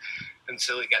weird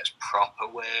until it gets proper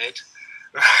weird.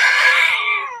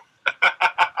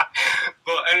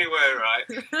 But anyway, right,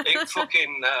 it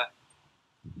fucking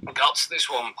got to this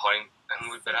one point,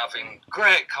 and we've been having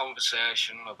great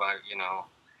conversation about, you know,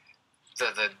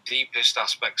 the deepest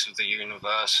aspects of the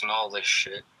universe and all this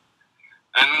shit.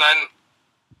 And then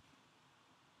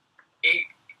he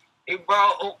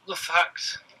brought up the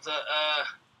fact that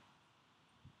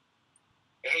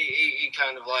he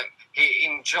kind of like, he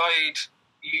enjoyed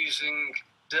using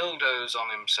dildos on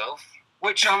himself,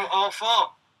 which I'm all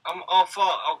for.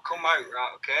 I'll come out,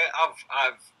 right? Okay, I've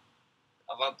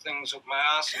had things up my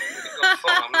ass and really good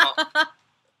fun.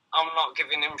 I'm not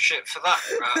giving him shit for that,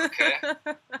 right? Okay.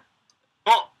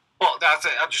 But that's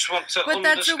it. I just want to underscore this. But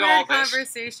that's a weird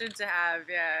conversation to have,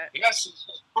 yeah. Yes, it's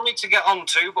funny to get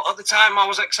onto, but at the time I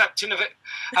was accepting of it.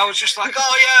 I was just like,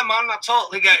 oh yeah, man, I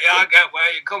totally get you. I get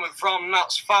where you're coming from.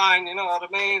 That's fine. You know what I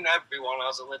mean? Everyone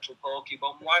has a little pokey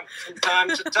bum wank from time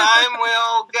to time. We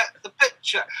all get the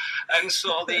picture. And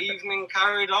so the evening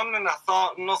carried on, and I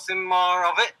thought nothing more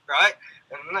of it, right?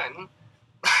 And then,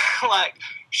 like,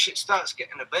 shit starts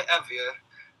getting a bit heavier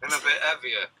and a bit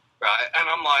heavier, right? And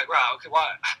I'm like, right, okay,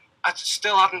 what? I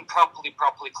still hadn't properly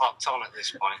clocked on at this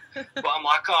point. But I'm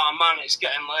like, oh man, it's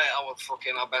getting late. I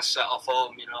best set off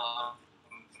home, you know. I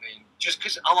mean, just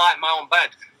because I like my own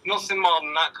bed. Nothing more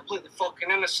than that, completely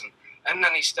fucking innocent. And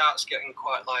then he starts getting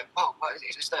quite like, oh,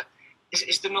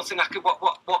 is there nothing I could,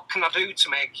 what can I do to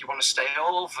make you want to stay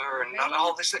over and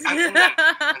all this? And then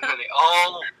it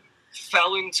all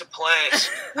fell into place,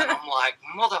 and I'm like,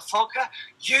 motherfucker,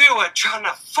 you are trying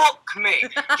to fuck me.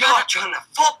 You're trying to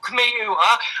fuck me, you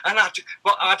are.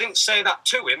 But I didn't say that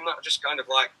to him. That just kind of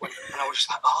like, and I was just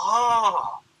like,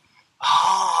 oh,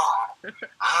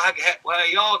 I get where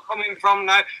you're coming from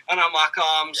now. And I'm like,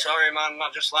 oh, I'm sorry, man. I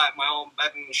just like my own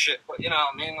bed and shit. But you know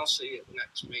what I mean? I'll see you at the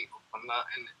next meetup and that,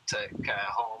 and take care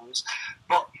homes.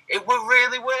 But it was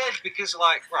really weird because,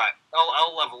 like, right,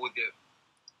 I'll level with you.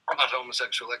 I've had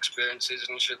homosexual experiences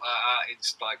and shit like that.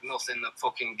 It's like nothing that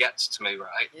fucking gets to me,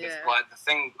 right? Yeah. Like the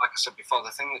thing, like I said before,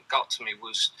 the thing that got to me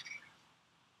was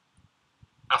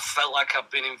I felt like I've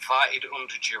been invited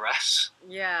under duress.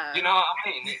 Yeah. You know what I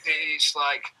mean? It's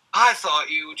like, I thought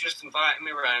you were just inviting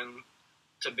me around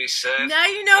to be safe. Now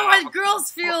you know what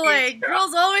girls feel like. Chat.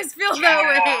 Girls always feel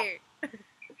that way.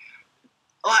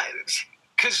 Like,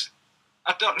 because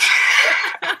I don't...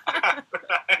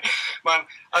 Man,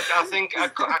 I think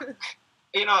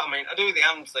you know what I mean? I do the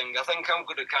and thing. I think I'm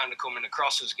good at kind of coming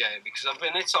across as gay because I've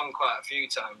been hit on quite a few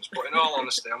times. But in all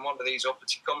honesty, I'm one of these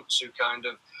uppity cunts who kind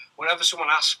of, whenever someone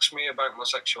asks me about my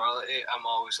sexuality, I'm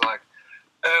always like,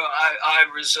 oh, I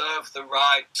reserve the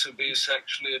right to be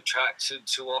sexually attracted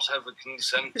to whatever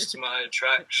consents to my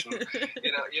attraction. You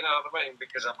know what I mean?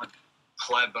 Because I'm a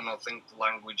pleb and I think the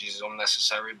language is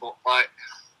unnecessary. But like,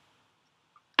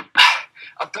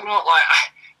 I don't know, like,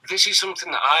 this is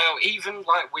something that even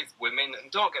like with women,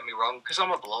 and don't get me wrong, because I'm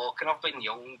a bloke and I've been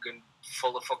young and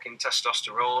full of fucking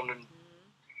testosterone and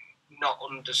not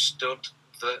understood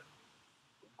that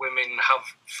women have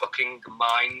fucking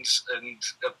minds and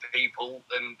are people,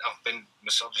 and I've been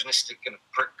misogynistic and a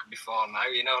prick before now,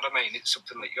 you know what I mean? It's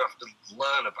something that you have to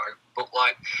learn about. But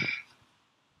like,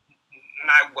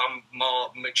 now I'm more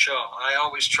mature, I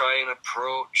always try and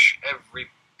approach every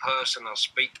person I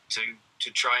speak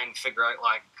to try and figure out,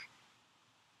 like,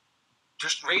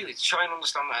 just really to try and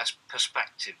understand their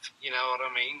perspective, you know what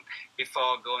I mean?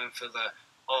 Before going for the,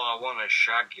 oh, I want to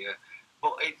shag you.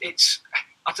 But it's,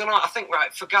 I don't know, I think,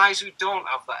 right, for guys who don't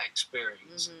have that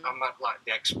experience, I'm not like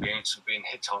the experience of being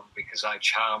hit on because I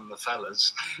charm the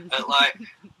fellas, like,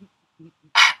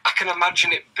 I can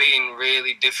imagine it being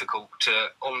really difficult to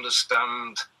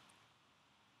understand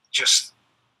just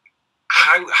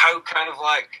how kind of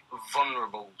like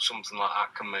vulnerable something like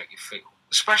that can make you feel,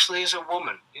 especially as a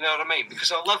woman. You know what I mean?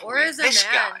 Because I love this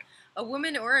guy. A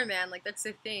woman or a man, like, that's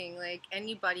the thing. Like,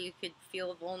 anybody could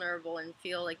feel vulnerable and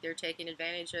feel like they're taken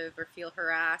advantage of or feel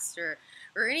harassed or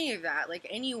any of that. Like,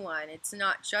 anyone. It's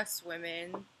not just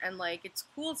women. And, like, it's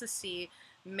cool to see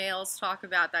males talk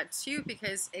about that, too,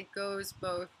 because it goes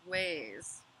both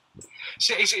ways.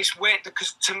 So it's weird,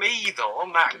 because to me, though,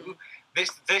 now,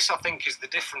 this I think is the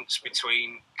difference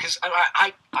between... Because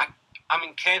I'm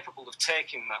incapable of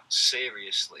taking that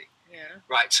seriously. Yeah.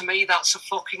 Right? To me, that's a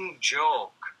fucking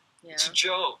joke. Yeah. It's a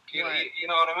joke, you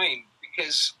know what I mean?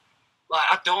 Because, like,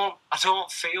 I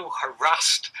don't feel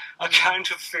harassed. I kind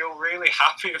of feel really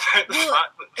happy about the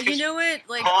fact that this you know what,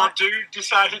 like, poor dude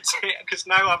decided to, because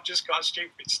now I've just got a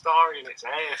stupid story and it's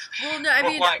ace. Well, no, I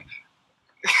mean, like,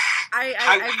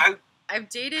 I've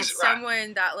dated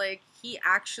someone that, like, he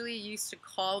actually used to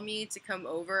call me to come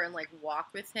over and, like, walk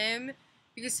with him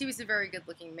because he was a very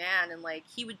good-looking man, and, like,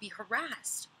 he would be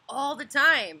harassed all the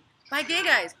time by gay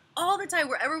guys, all the time,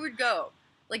 wherever we'd go.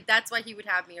 Like, that's why he would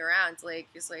have me around. Like,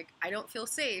 it's like, I don't feel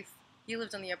safe. He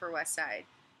lived on the Upper West Side.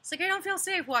 It's like, I don't feel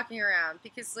safe walking around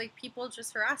because, like, people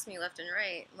just harass me left and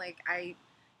right. Like, I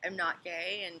am not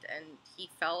gay, and he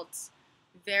felt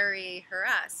very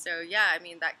harassed. So, yeah, I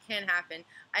mean, that can happen.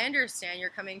 I understand you're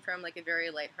coming from, like, a very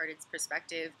lighthearted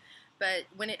perspective, but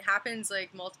when it happens,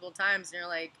 like, multiple times, and you're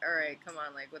like, all right, come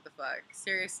on, like, what the fuck?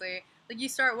 Seriously? Like, you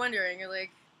start wondering, you're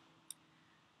like,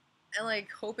 and, like,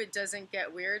 hope it doesn't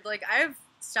get weird. Like, I've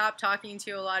stopped talking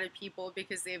to a lot of people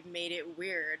because they've made it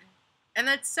weird. And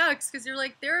that sucks, because you're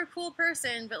like, they're a cool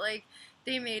person, but, like,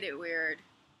 they made it weird.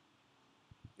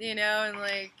 You know, and,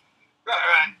 like...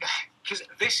 Right. Because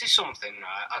this is something,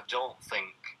 right, I don't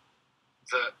think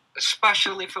that,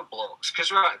 especially for blokes, because,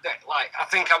 right, like, I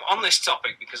think I'm on this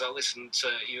topic because I listened to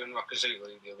you and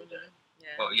Rockazuli the other day,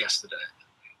 well, yesterday,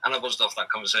 and I buzzed off that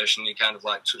conversation, you kind of,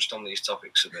 like, touched on these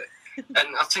topics a bit.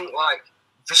 And I think, like,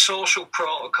 the social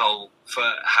protocol for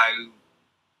how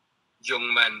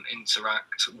young men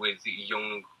interact with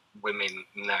young women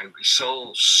now is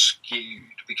so skewed,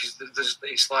 because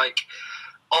it's like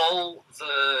all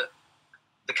the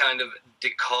kind of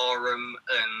decorum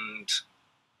and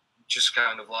just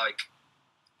kind of like,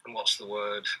 what's the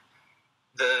word?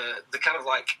 The kind of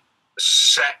like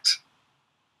set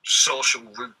social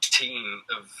routine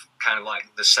of kind of like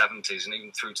the 70s and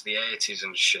even through to the 80s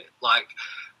and shit. Like,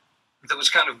 there was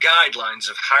kind of guidelines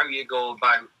of how you go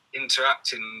about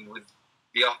interacting with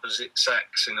the opposite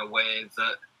sex in a way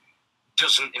that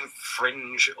doesn't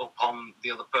infringe upon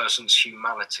the other person's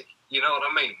humanity. You know what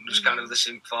I mean? There's kind of this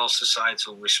enforced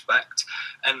societal respect.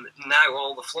 And now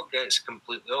all the floodgates are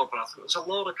completely open. I think there's a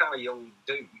load of kind of young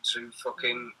dudes who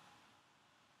fucking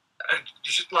are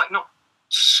just, like, not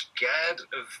scared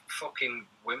of fucking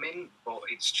women, but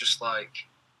it's just like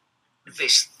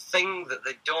this thing that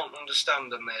they don't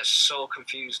understand, and they're so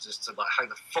confused as to, like, how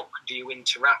the fuck do you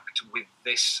interact with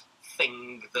this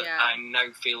thing that Yeah. I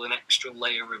now feel an extra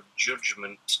layer of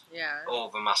judgment Yeah.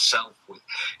 over myself with.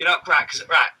 You know,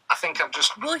 right, I think I've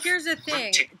just... Well, here's the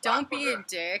thing. Don't be a back.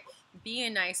 dick. Be a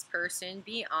nice person.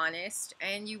 Be honest.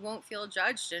 And you won't feel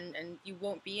judged. And you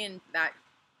won't be in that...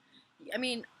 I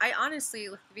mean, I honestly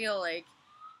feel like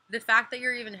the fact that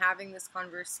you're even having this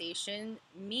conversation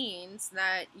means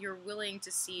that you're willing to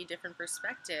see a different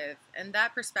perspective. And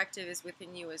that perspective is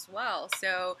within you as well.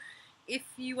 So if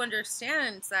you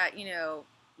understand that, you know,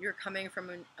 you're coming from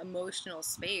an emotional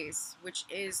space, which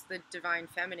is the divine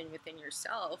feminine within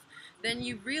yourself, then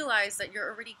you realize that you're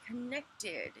already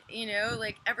connected. You know,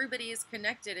 like everybody is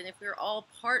connected. And if we're all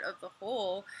part of the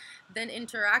whole, then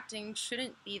interacting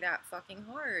shouldn't be that fucking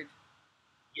hard.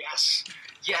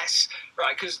 Yes,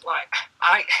 right, because, like,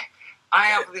 I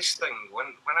have this thing,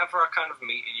 whenever I kind of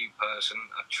meet a new person,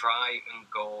 I try and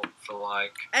go for,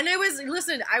 like... And I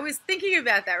was thinking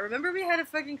about that. Remember we had a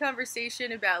fucking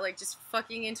conversation about, like, just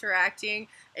fucking interacting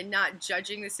and not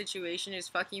judging the situation as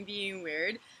fucking being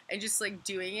weird and just, like,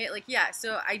 doing it? Like, yeah,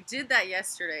 so I did that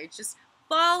yesterday, just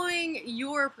following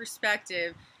your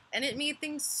perspective, and it made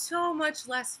things so much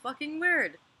less fucking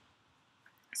weird.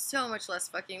 So much less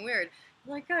fucking weird.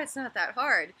 I'm like, God, it's not that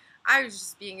hard. I was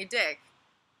just being a dick.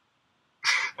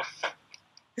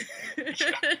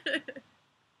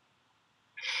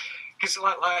 Because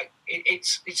like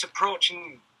it's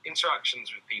approaching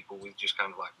interactions with people with just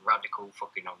kind of like radical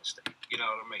fucking honesty. You know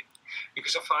what I mean?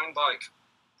 Because I find, like,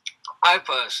 I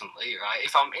personally, right,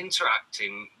 if I'm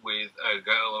interacting with a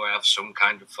girl who I have some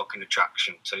kind of fucking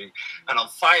attraction to, and I'll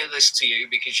fire this to you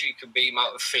because you can be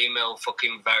my female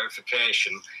fucking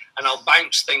verification, and I'll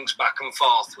bounce things back and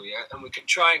forth with you, and we can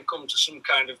try and come to some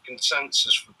kind of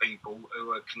consensus for people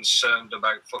who are concerned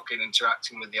about fucking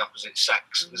interacting with the opposite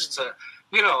sex as to,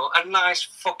 you know, a nice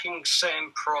fucking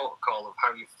same protocol of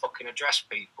how you fucking address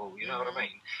people, you know what I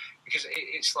mean? Because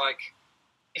it's like,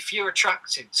 if you're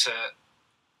attracted to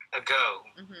a girl,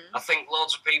 I think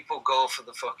loads of people go for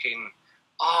the fucking,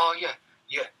 oh yeah,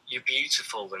 you're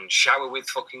beautiful, and shower with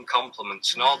fucking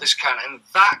compliments and all this kind of, and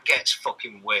that gets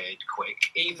fucking weird quick,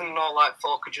 even though, like,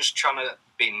 folk are just trying to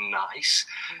be nice.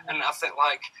 And I think,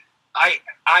 like,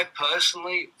 I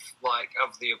personally, like,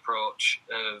 have the approach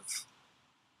of,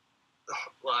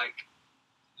 like,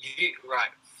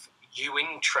 you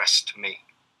interest me.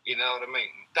 You know what I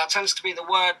mean? That tends to be the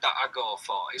word that I go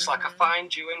for. It's like, I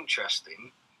find you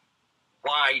interesting.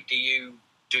 Why do you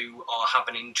do or have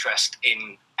an interest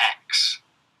in X?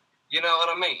 You know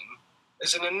what I mean?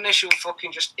 As an initial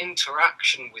fucking just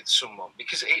interaction with someone.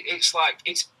 Because it's like,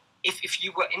 it's if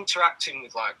you were interacting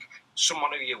with, like,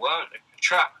 someone who you weren't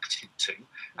attracted to,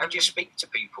 how do you speak to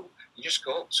people? You just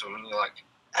go up to them and you're like,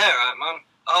 hey, right, man.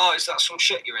 Oh, is that some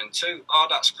shit you're into? Oh,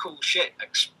 that's cool shit.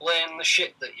 Explain the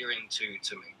shit that you're into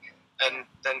to me. And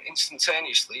then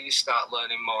instantaneously you start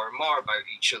learning more and more about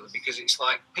each other, because it's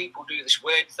like people do this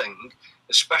weird thing,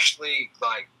 especially,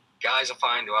 like, guys I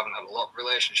find who haven't had a lot of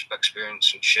relationship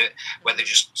experience and shit, where they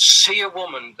just see a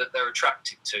woman that they're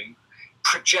attracted to,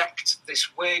 project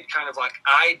this weird kind of, like,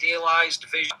 idealised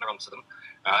vision onto them,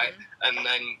 right? And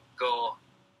then go,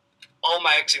 all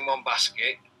my eggs in one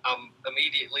basket, I'm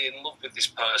immediately in love with this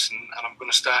person, and I'm going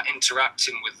to start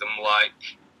interacting with them like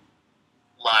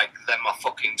they're my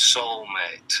fucking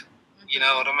soulmate. You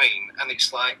know what I mean? And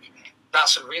it's like,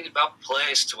 that's a really bad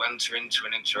place to enter into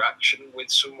an interaction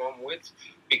with someone with,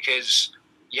 because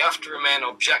you have to remain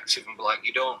objective and be like,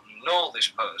 you don't know this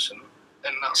person,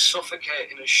 and that's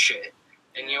suffocating as shit,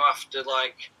 and you have to,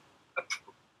 like,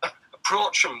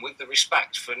 approach them with the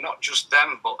respect for not just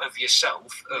them, but of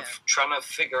yourself, of trying to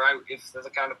figure out if they're the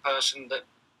kind of person that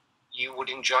you would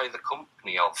enjoy the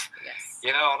company of. Yes.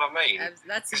 You know what I mean?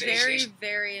 That's very,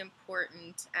 very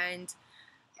important. And,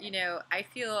 you know, I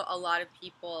feel a lot of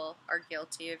people are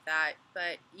guilty of that,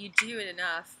 but you do it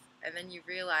enough, and then you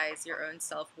realize your own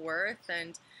self-worth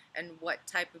and what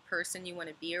type of person you want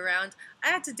to be around. I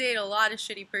had to date a lot of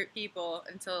shitty people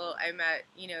until I met,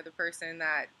 you know, the person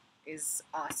that is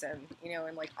awesome, you know,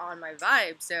 and, like, on my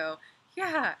vibe. So,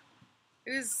 yeah,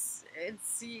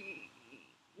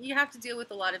 you have to deal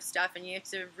with a lot of stuff, and you have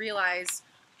to realize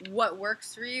what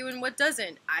works for you and what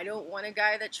doesn't. I don't want a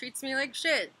guy that treats me like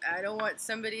shit. I don't want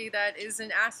somebody that is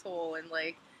an asshole and,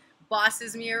 like,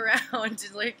 bosses me around.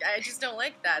 Like, I just don't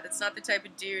like that. That's not the type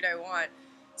of dude I want.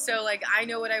 So, like, I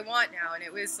know what I want now, and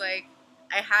it was like,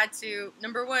 I had to,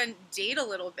 number one, date a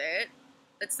little bit.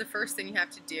 That's the first thing you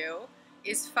have to do,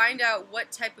 is find out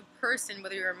what type of person,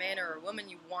 whether you're a man or a woman,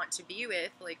 you want to be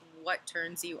with. Like, what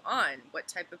turns you on? What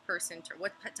type of person,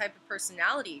 what type of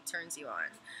personality turns you on?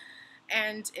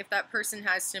 And if that person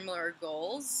has similar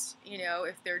goals, you know,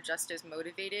 if they're just as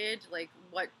motivated, like,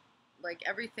 what like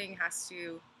everything has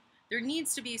to, there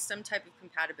needs to be some type of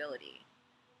compatibility.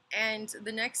 And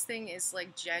the next thing is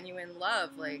like genuine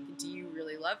love. Like, do you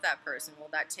really love that person? Well,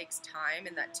 that takes time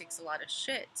and that takes a lot of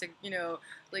shit to, you know,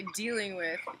 like dealing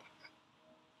with.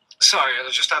 Sorry, I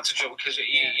just had to jump because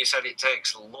you said it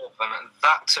takes love, and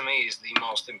that to me is the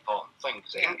most important thing.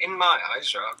 In my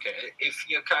eyes, right, okay, if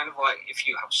you're kind of like, if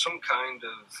you have some kind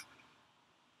of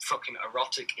fucking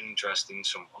erotic interest in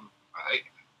someone, right,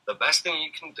 the best thing you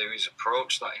can do is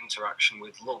approach that interaction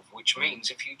with love, which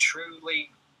means if you truly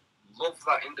love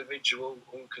that individual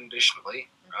unconditionally,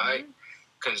 right,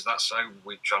 because that's how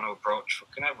we're trying to approach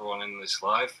fucking everyone in this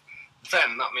life,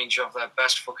 then that means you have their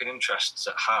best fucking interests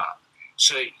at heart.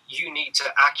 So you need to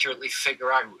accurately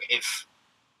figure out if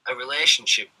a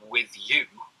relationship with you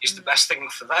is the best thing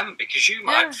for them, because you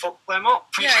might fuck them up.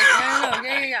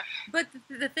 Yeah. But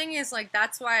the thing is, like,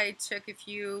 that's why I took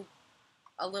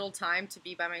a little time to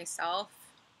be by myself.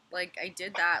 Like, I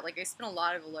did that. Like, I spent a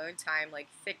lot of alone time, like,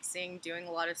 fixing, doing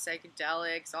a lot of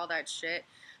psychedelics, all that shit.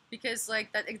 Because,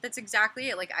 like, that's exactly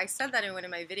it. Like, I said that in one of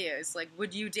my videos. Like,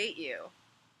 would you date you?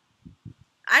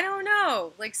 I don't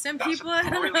know. Like, some people, I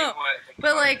don't know.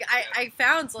 But, like, I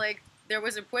found, like, there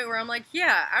was a point where I'm like,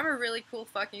 yeah, I'm a really cool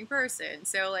fucking person.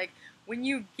 So, like, when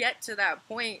you get to that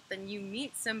point, then you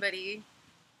meet somebody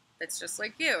that's just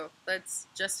like you. That's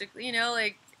just, you know,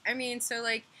 like, I mean, so,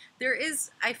 like, there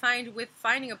is, I find with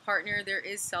finding a partner, there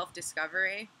is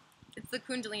self-discovery. It's the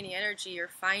Kundalini energy. You're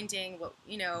finding what,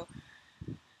 you know,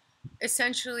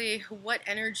 essentially what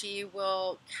energy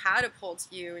will catapult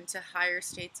you into higher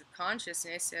states of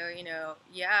consciousness. So, you know,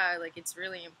 yeah, like, it's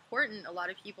really important. A lot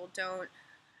of people don't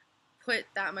put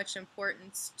that much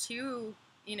importance to,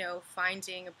 you know,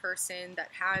 finding a person that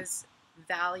has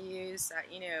values, that,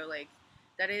 you know, like,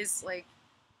 that is, like,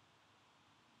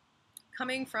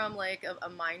 coming from, like, a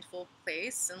mindful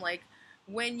place. And, like,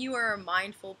 when you are a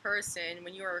mindful person,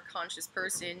 when you are a conscious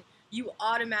person, you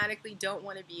automatically don't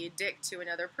want to be a dick to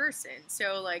another person.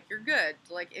 So, like, you're good.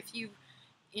 Like, if you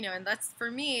know, and that's,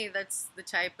 for me, that's the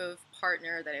type of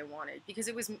partner that I wanted, because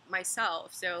it was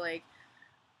myself. So, like,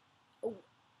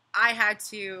 I had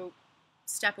to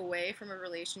step away from a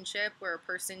relationship where a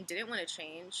person didn't want to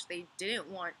change. They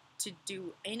didn't want to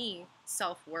do any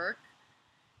self-work.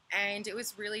 And it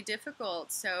was really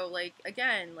difficult. So, like,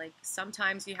 again, like,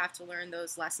 sometimes you have to learn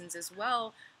those lessons as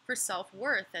well for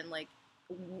self-worth. And, like,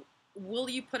 will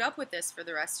you put up with this for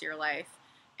the rest of your life?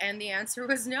 And the answer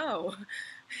was no.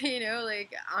 You know,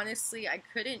 like, honestly, I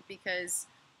couldn't, because,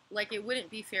 like, it wouldn't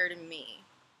be fair to me.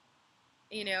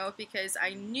 You know, because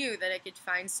I knew that I could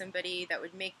find somebody that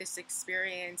would make this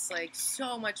experience, like,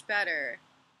 so much better,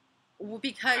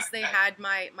 because they had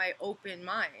my open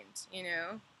mind, you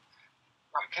know?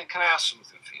 Right, can I ask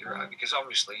something for you, right? Because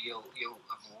obviously you'll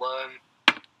have learned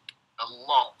a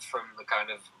lot from the kind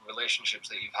of relationships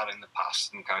that you've had in the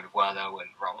past and kind of where they went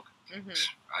wrong,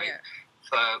 right? Yeah.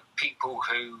 For people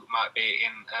who might be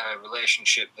in a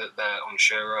relationship that they're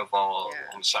unsure of or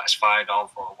unsatisfied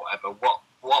of or whatever,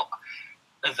 what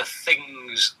are the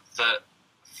things that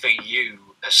for you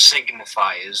are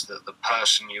signifiers that the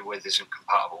person you're with isn't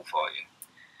compatible for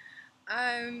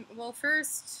you? Well,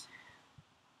 first,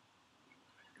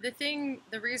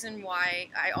 the reason why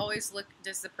I always look,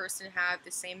 does the person have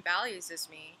the same values as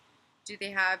me? Do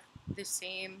they have the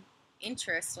same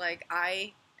interests? Like,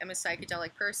 I am a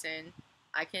psychedelic person.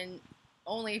 I can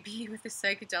only be with a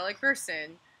psychedelic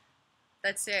person.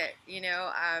 That's it. You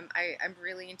know, I'm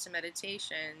really into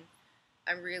meditation.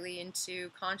 I'm really into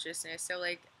consciousness. So,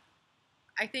 like,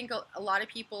 I think a lot of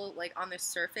people, like, on the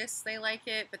surface, they like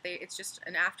it, but it's just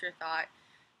an afterthought.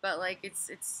 But, like,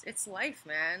 it's life,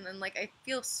 man. And, like, I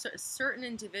feel certain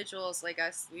individuals like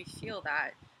us, we feel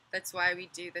that. That's why we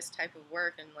do this type of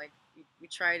work, and, like, we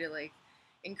try to, like,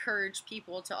 encourage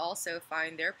people to also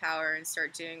find their power and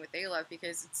start doing what they love,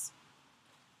 because it's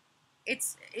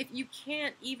if you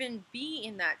can't even be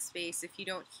in that space if you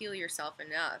don't heal yourself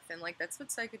enough. And, like, that's what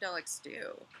psychedelics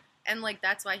do. And, like,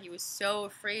 that's why he was so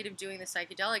afraid of doing the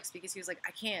psychedelics, because he was like,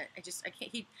 I can't.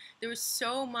 There was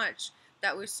so much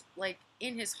that was, like,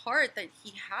 in his heart that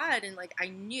he had, and, like, I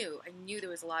knew there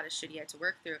was a lot of shit he had to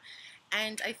work through.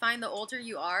 And I find the older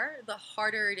you are, the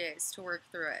harder it is to work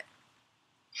through it.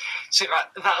 See, right,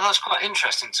 that's quite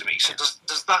interesting to me. So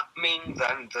does that mean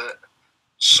then that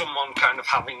someone kind of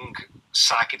having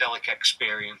psychedelic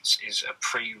experience is a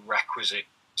prerequisite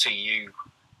to you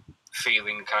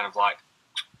feeling kind of like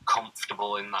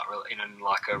comfortable in that in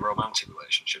like a romantic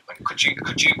relationship? Then could you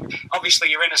obviously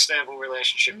you're in a stable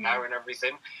relationship now and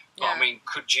everything, but I mean,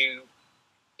 could you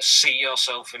see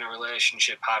yourself in a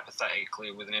relationship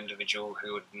hypothetically with an individual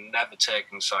who had never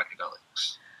taken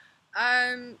psychedelics?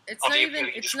 It's Or not do you even. feel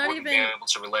you It's just not wouldn't be even. able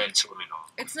to relate to them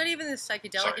enough? It's not even the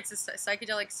psychedelic. Sorry. It's a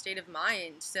psychedelic state of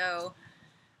mind. So,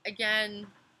 again,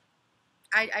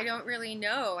 I don't really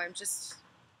know. I'm just.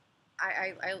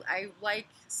 I like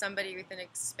somebody with an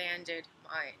expanded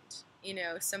mind. You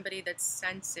know, somebody that's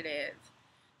sensitive,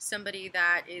 somebody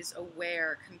that is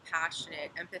aware, compassionate,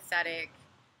 empathetic,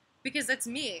 because that's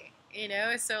me. You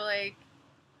know, so like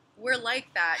we're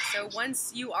like that. So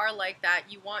once you are like that,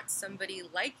 you want somebody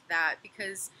like that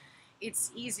because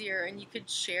it's easier and you could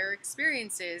share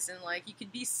experiences and like you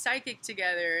could be psychic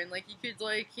together and like you could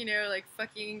like, you know, like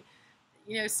fucking,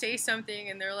 you know, say something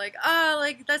and they're like, oh,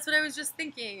 like that's what I was just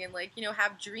thinking, and like, you know,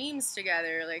 have dreams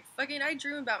together. Like fucking I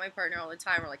dream about my partner all the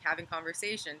time, or like having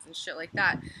conversations and shit like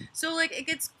that. So like it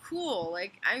gets cool.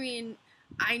 Like I mean,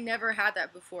 I never had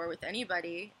that before with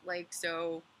anybody. Like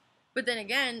so, but then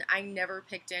again, I never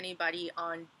picked anybody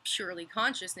on purely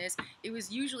consciousness. It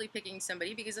was usually picking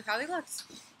somebody because of how they looked,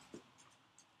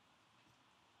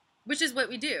 which is what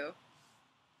we do.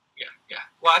 Yeah.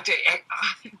 Well,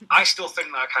 I still think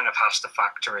that kind of has to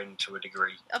factor in to a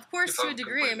degree. Of course, to a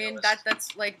degree. I mean,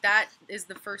 that's like that is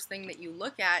the first thing that you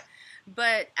look at.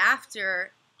 But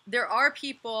after, there are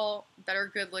people that are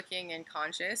good looking and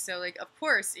conscious. So like, of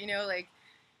course, you know, like,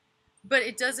 but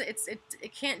it doesn't.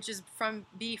 It can't just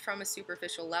be from a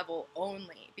superficial level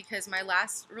only, because my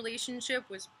last relationship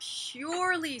was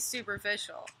purely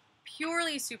superficial.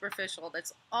 Purely superficial.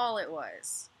 That's all it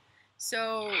was.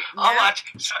 So right,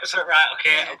 right,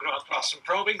 okay, yeah. I'm going to ask some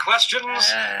probing questions.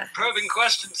 Probing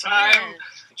question time.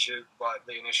 Like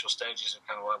the initial stages of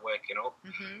kind of like waking up,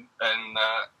 and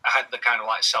I had the kind of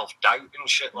like self-doubt and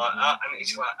shit like that, and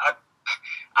it's like,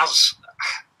 as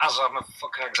I'm a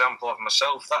fucking example of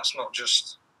myself, that's not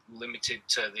just limited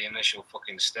to the initial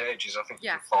fucking stages. I think you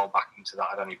can fall back into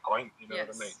that at any point, you know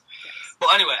what I mean? Yes. But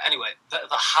anyway, the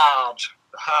hard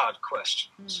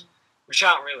questions. Which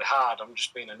aren't really hard. I'm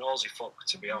just being a nosy fuck,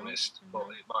 to be honest. But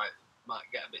it might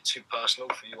get a bit too personal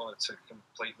if you wanted to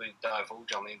completely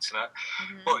divulge on the internet.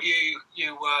 But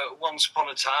you were once upon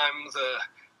a time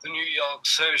the New York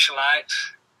socialite.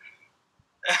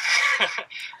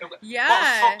 Yeah.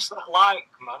 What the fuck's that like,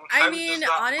 man? I mean,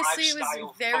 honestly, it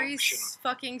was very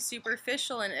fucking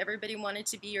superficial, and everybody wanted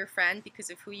to be your friend because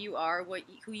of who you are,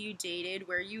 who you dated,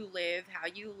 where you live, how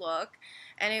you look,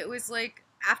 and it was like,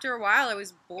 after a while, I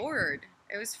was bored.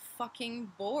 I was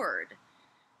fucking bored.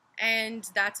 And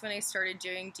that's when I started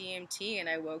doing DMT, and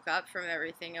I woke up from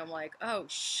everything. I'm like, oh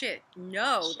shit,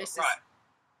 no, so, this is...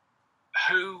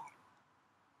 Who...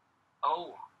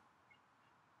 Oh,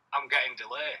 I'm getting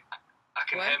delay. I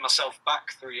can hear myself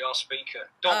back through your speaker.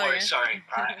 Don't worry, sorry.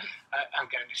 Right. I'm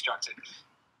getting distracted.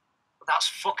 That's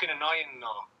fucking annoying,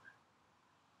 though.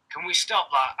 Can we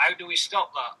stop that? How do we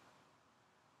stop that?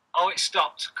 Oh, it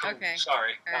stopped. Cool. Okay.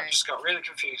 Sorry. I just got really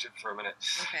confused for a minute.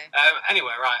 Okay.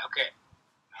 Anyway, right, okay.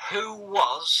 Who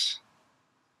was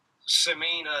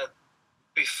Samina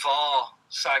before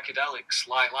psychedelics?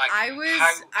 Like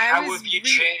how have you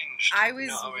changed? I was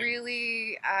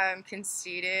really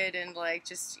conceited and like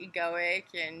just egoic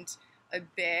and a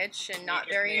bitch and not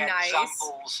very nice.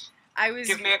 Examples?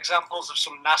 Give me examples of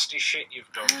some nasty shit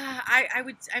you've done.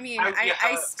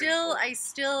 I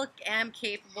still am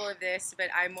capable of this, but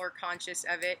I'm more conscious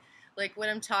of it. Like when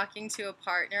I'm talking to a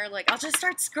partner, like I'll just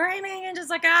start screaming and just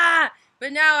like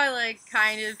But now I like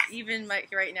kind of, even like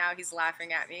right now he's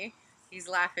laughing at me. He's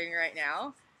laughing right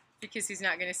now because he's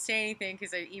not gonna say anything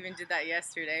because I even did that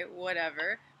yesterday.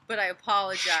 Whatever. But I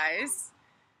apologize.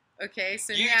 Okay,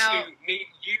 so you now...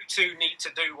 You two need to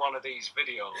do one of these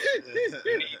videos.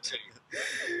 You need to.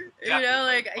 You know,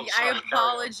 like, I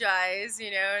apologize, you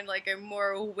know, and, like, I'm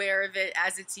more aware of it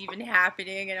as it's even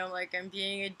happening, and I'm like, I'm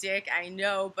being a dick, I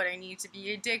know, but I need to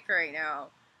be a dick right now.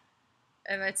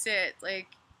 And that's it. Like,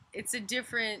 it's a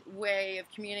different way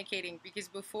of communicating, because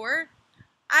before,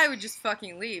 I would just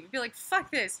fucking leave. I'd be like,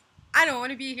 fuck this, I don't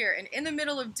want to be here. And in the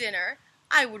middle of dinner,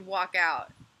 I would walk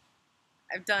out.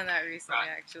 I've done that recently,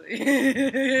 actually.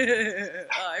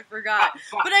 Oh, I forgot.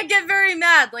 But I get very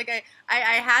mad. Like, I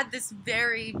had this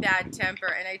very bad temper,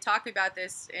 and I talk about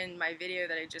this in my video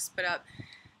that I just put up,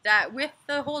 that with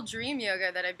the whole dream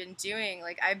yoga that I've been doing,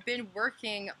 like, I've been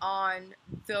working on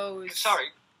those... Sorry,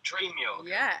 dream yoga?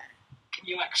 Yeah. Can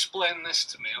you explain this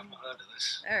to me? I've not heard of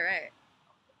this. All right.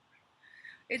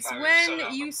 It's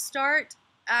when you start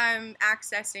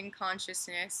accessing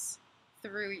consciousness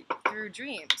through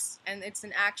dreams, and it's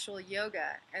an actual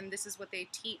yoga, and this is what they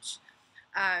teach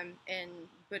in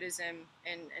Buddhism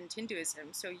and Hinduism.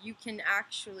 So you can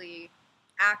actually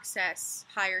access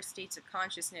higher states of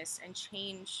consciousness and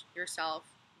change yourself,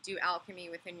 do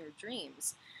alchemy within your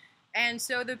dreams. And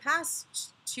so the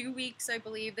past 2 weeks, I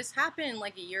believe, this happened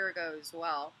like a year ago as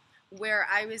well, where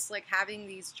I was like having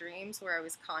these dreams where I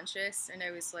was conscious and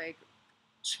I was like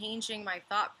changing my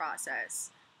thought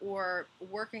process or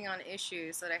working on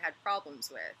issues that I had problems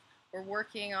with or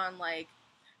working on like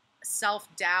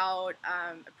self-doubt,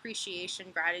 appreciation,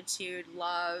 gratitude,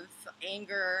 love,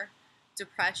 anger,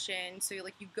 depression. So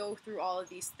like you go through all of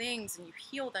these things and you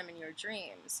heal them in your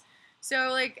dreams. So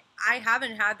like I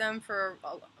haven't had them for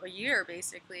a year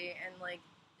basically, and like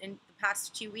in the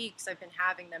past 2 weeks I've been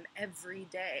having them every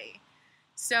day.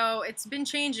 So it's been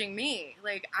changing me.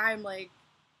 Like I'm like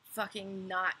fucking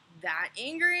not that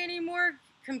angry anymore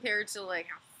compared to like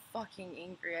how fucking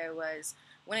angry I was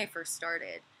when I first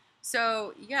started.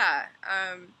 So yeah,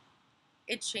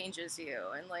 it changes you,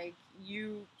 and like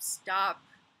you stop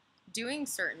doing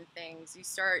certain things. You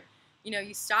start,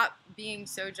 you stop being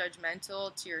so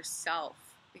judgmental to yourself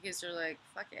because you're like,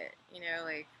 fuck it,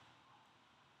 like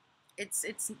it's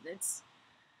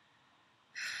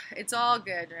it's all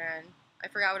good, man. I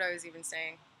forgot what I was even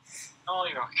saying. Oh,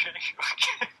 you're okay.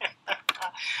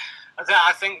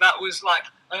 I think that was like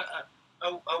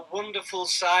a wonderful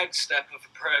sidestep of a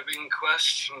probing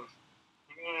question.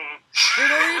 What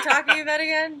were you talking about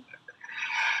again?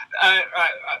 Right.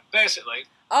 Basically.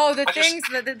 Oh, the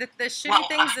shitty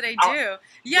things that I do.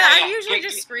 Yeah, I usually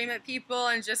just scream at people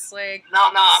and just like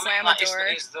slam a door.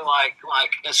 Is there like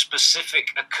a specific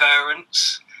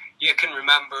occurrence you can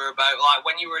remember about, like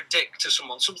when you were a dick to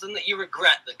someone, something that you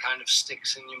regret that kind of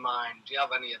sticks in your mind? Do you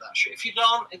have any of that shit? If you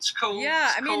don't, it's cool.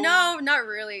 Yeah, I mean, no, not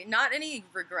really. Not any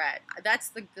regret. That's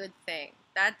the good thing.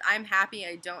 That I'm happy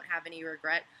I don't have any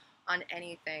regret on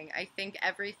anything. I think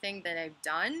everything that I've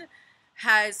done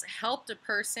has helped a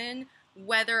person,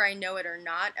 whether I know it or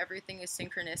not. Everything is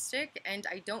synchronistic, and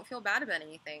I don't feel bad about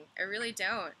anything. I really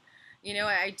don't.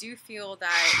 I do feel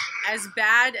that as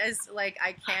bad as like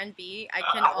I can be, I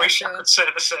can also. I wish I could say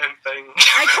the same thing.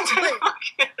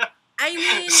 I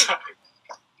mean,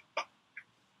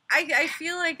 I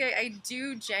feel like I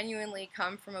do genuinely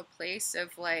come from a place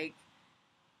of like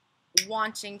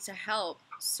wanting to help.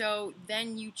 So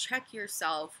then you check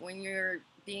yourself when you're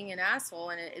being an asshole,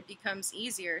 and it becomes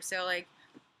easier. So like,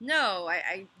 no,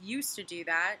 I used to do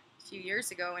that a few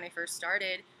years ago when I first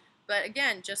started, but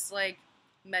again, just like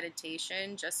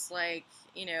meditation, just like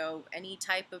any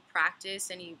type of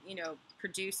practice, any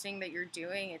producing that you're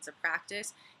doing, it's a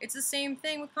practice. It's the same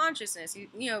thing with consciousness.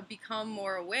 You become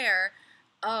more aware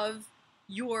of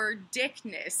your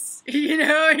dickness,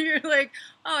 and you're like,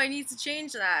 oh, I need to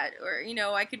change that, or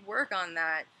I could work on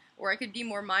that, or I could be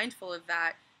more mindful of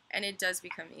that, and it does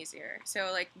become easier. So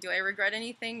like, do I regret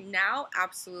anything now?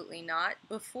 Absolutely not.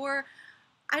 Before,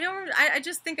 I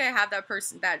just think I have that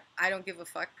that I don't give a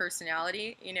fuck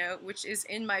personality, which is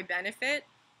in my benefit.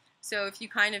 So if you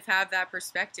kind of have that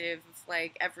perspective of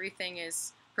like everything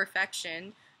is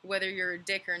perfection, whether you're a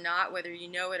dick or not, whether you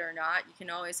know it or not, you can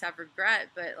always have regret,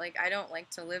 but like I don't like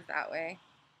to live that way.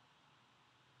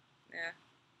 Yeah.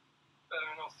 Fair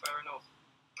enough.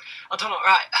 I don't know,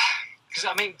 right? Because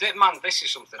I mean, man, this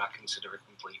is something I consider a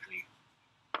completely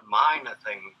minor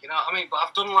thing, what I mean? But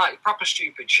I've done like proper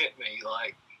stupid shit, me.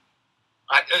 Like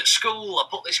at school, I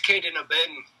put this kid in a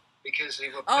bin because he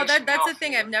was. Oh, that's the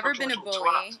thing. I've never been a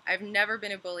bully. I've never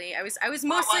been a bully. I was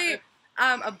mostly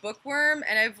a bookworm,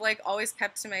 and I've like always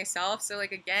kept to myself. So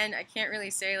like again, I can't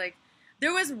really say like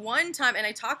there was one time, and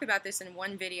I talk about this in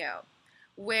one video,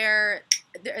 where,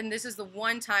 and this is the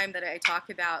one time that I talk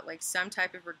about like some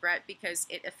type of regret because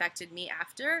it affected me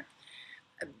after.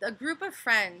 A group of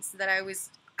friends that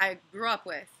I grew up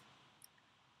with,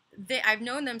 I've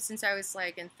known them since I was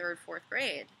like in 3rd, 4th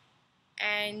grade,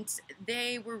 and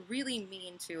they were really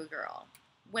mean to a girl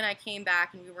when I came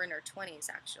back, and we were in our 20s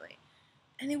actually.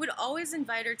 And they would always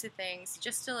invite her to things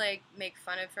just to like make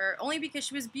fun of her, only because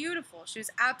she was beautiful. She was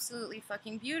absolutely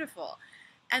fucking beautiful.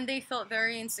 And they felt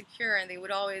very insecure, and they would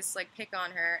always like pick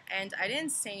on her, and I didn't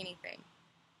say anything.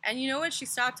 And you know what? She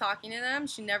stopped talking to them.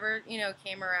 She never,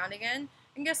 came around again.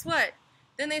 And guess what?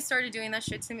 Then they started doing that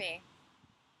shit to me.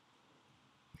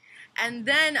 And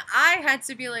then I had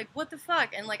to be like, what the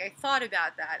fuck? And like I thought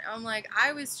about that. I'm like,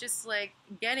 I was just like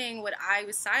getting what I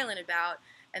was silent about,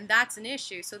 and that's an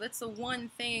issue. So that's the one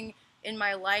thing in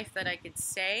my life that I could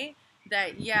say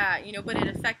that, yeah, but it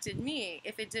affected me.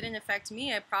 If it didn't affect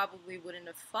me, I probably wouldn't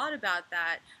have thought about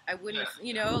that. I wouldn't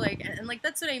have, like, and like,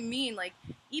 that's what I mean. Like,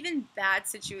 even bad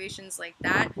situations like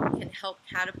that can help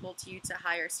catapult you to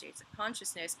higher states of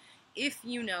consciousness if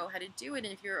you know how to do it,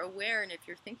 and if you're aware, and if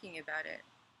you're thinking about it.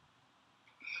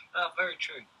 Very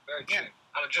true. Very true.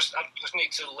 I just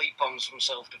need to leap on some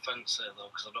self-defense here, though,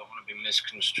 because I don't want to be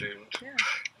misconstrued. Yeah.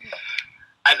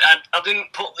 I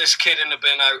didn't put this kid in a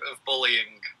bin out of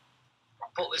bullying. I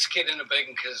put this kid in a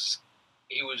bin because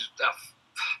he was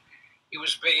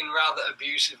being rather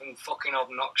abusive and fucking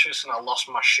obnoxious, and I lost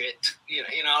my shit. You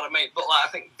know what I mean? But like, I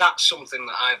think that's something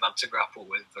that I've had to grapple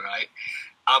with, right?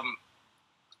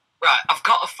 Right, I've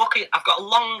got a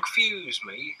long fuse,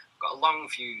 me. I've got a long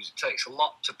fuse. It takes a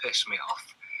lot to piss me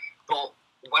off, but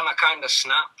when I kind of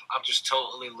snap, I just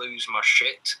totally lose my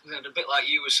shit. A bit like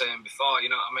you were saying before, you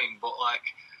know what I mean? But like,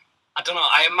 I don't know.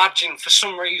 I imagine for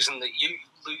some reason that you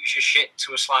lose your shit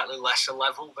to a slightly lesser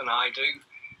level than I do.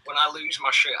 When I lose my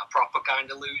shit, I proper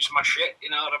kind of lose my shit. You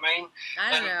know what I mean?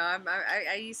 I don't know.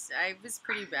 I was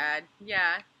pretty bad.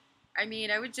 Yeah, I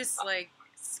mean, I would just like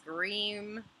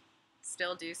scream,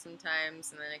 still do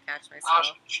sometimes, and then I catch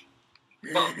myself.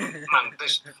 But man,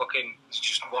 this is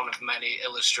just one of many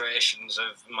illustrations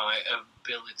of my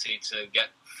ability to get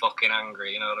fucking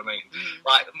angry. You know what I mean?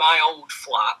 Like my old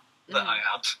flat that I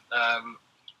had,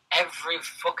 every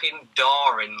fucking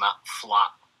door in that flat,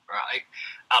 right?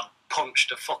 I'd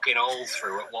punched a fucking hole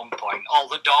through at one point. All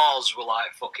the doors were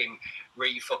like fucking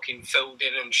filled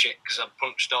in and shit because I'd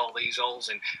punched all these holes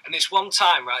in. And this one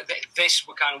time, right, this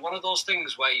were kind of one of those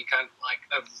things where you kind of like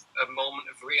a moment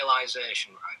of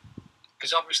realization, right?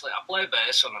 Because obviously I play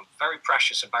bass and I'm very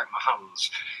precious about my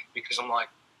hands because I'm like...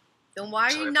 Then why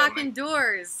are you knocking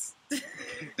doors?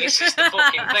 This is the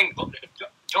fucking thing, but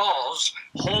doors,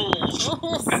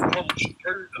 holes, get punched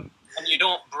through them and you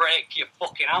don't break your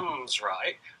fucking hands,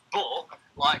 right? But,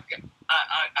 like,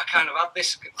 I kind of had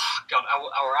this... Oh God, I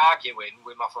were arguing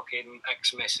with my fucking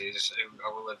ex-missus who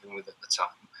I were living with at the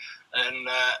time. And,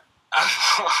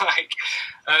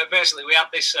 basically we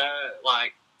had this,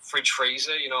 like, fridge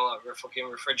freezer, you know, like a fucking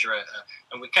refrigerator,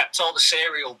 and we kept all the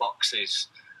cereal boxes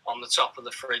on the top of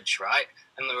the fridge, right?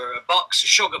 And there were a box of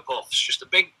sugar puffs, just a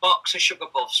big box of sugar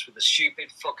puffs with a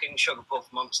stupid fucking sugar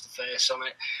puff monster face on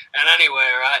it. And anyway,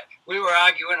 right, we were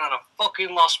arguing and I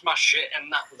fucking lost my shit,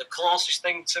 and that was the closest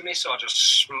thing to me, so I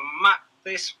just smacked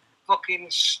this fucking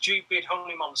stupid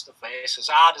honey monster face as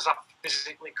hard as I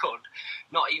physically could,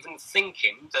 not even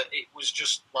thinking that it was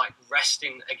just like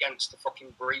resting against the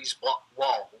fucking breeze block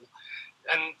wall.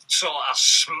 And so I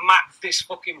smacked this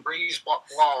fucking breeze block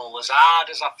wall as hard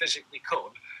as I physically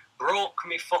could, broke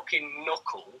me fucking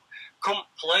knuckle, couldn't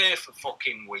play for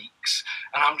fucking weeks,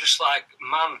 and I'm just like,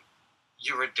 man,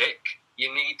 you're a dick.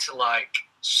 You need to like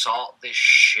sort this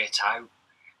shit out.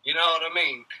 You know what I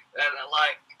mean? And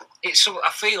like, it's so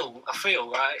I feel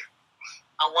right.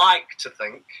 I like to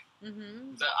think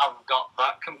that I've got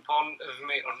that component of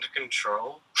me under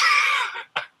control.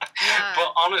 Yeah.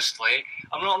 But honestly,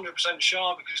 I'm not 100%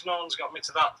 sure because no one's got me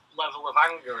to that level of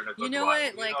anger in a good way. You know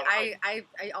what? Like,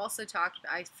 I also talked,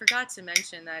 I forgot to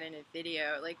mention that in a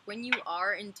video. Like, when you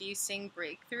are inducing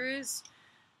breakthroughs,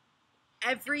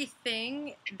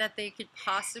 everything that they could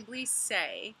possibly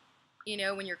say, you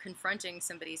know, when you're confronting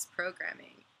somebody's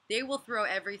programming, they will throw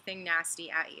everything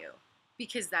nasty at you.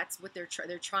 Because that's what they're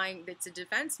trying, it's a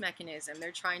defense mechanism.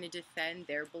 They're trying to defend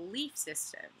their belief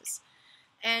systems.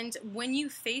 And when you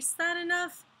face that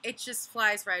enough, it just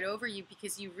flies right over you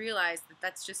because you realize that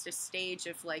that's just a stage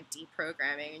of, like,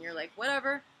 deprogramming. And you're like,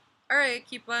 whatever. All right,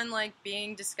 keep on, like,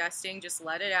 being disgusting. Just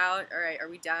let it out. All right, are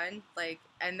we done? Like,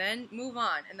 and then move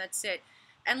on. And that's it.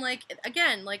 And, like,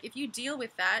 again, like, if you deal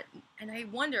with that, and I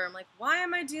wonder, I'm like, why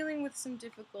am I dealing with some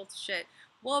difficult shit?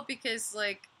 Well, because,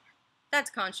 like, that's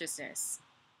consciousness.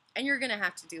 And you're going to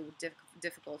have to deal with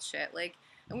difficult shit. Like,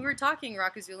 and we were talking,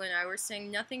 Rakazula and I were saying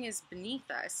nothing is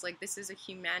beneath us. Like, this is a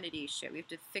humanity shit. We have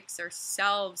to fix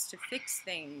ourselves to fix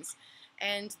things.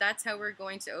 And that's how we're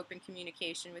going to open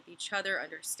communication with each other,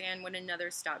 understand one another,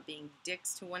 stop being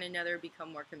dicks to one another,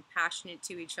 become more compassionate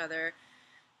to each other.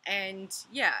 And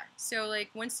yeah, so like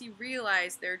once you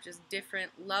realize they're just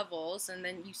different levels, and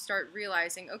then you start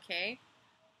realizing, okay,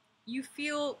 you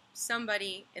feel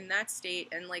somebody in that state,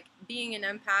 and like being an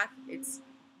empath, it's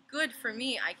good for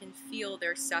me. I can feel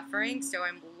their suffering, so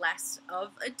I'm less of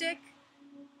a dick.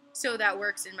 So that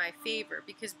works in my favor,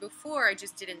 because before I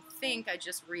just didn't think, I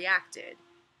just reacted.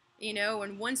 You know,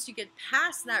 and once you get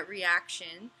past that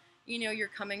reaction, you know, you're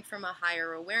coming from a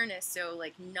higher awareness, so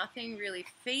like nothing really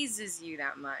phases you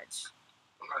that much.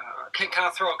 Can I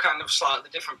throw a kind of slightly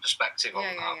different perspective on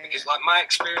that? Because like my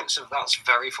experience of that's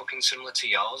very fucking similar to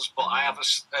yours, but I have a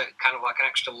kind of like an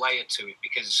extra layer to it,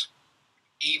 because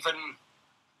even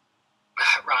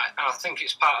right, and I think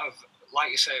it's part of,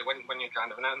 like you say, when you're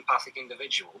kind of an empathic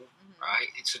individual, right?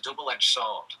 It's a double-edged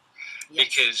sword,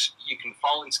 because you can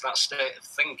fall into that state of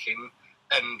thinking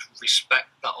and respect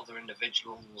that other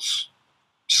individual's,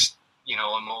 you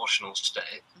know, emotional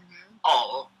state,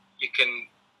 or you can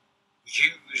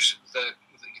use the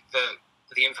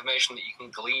the information that you can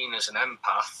glean as an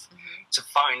empath to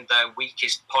find their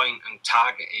weakest point and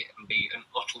target it and be an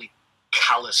utterly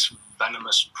callous,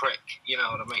 venomous prick. You know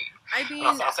what I mean? I mean,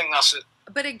 I think that's it.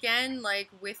 But again, like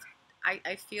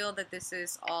I feel that this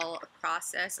is all a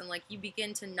process, and like you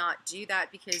begin to not do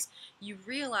that because you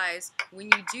realize when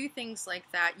you do things like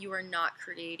that, you are not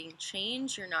creating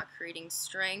change, you're not creating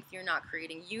strength, you're not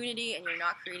creating unity, and you're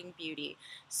not creating beauty.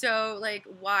 So like,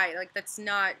 why? Like, that's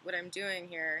not what I'm doing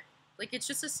here. Like, it's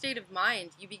just a state of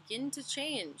mind. You begin to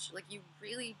change, like you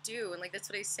really do, and like that's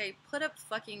what I say. Put up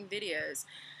fucking videos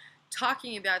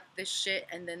talking about this shit,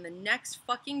 and then the next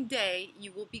fucking day you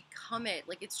will become it.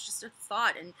 Like, it's just a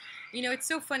thought. And you know, it's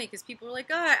so funny because people are like,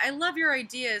 oh, I love your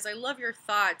ideas, I love your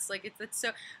thoughts, like it's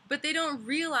so, but they don't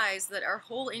realize that our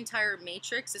whole entire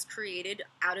matrix is created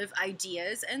out of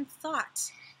ideas and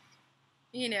thought.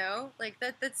 You know, like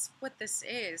that's what this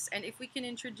is. And if we can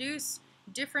introduce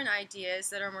different ideas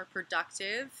that are more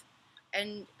productive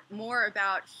and more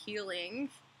about healing,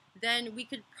 then we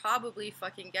could probably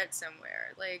fucking get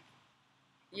somewhere. Like,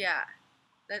 yeah,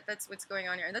 that's what's going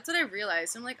on here. And that's what I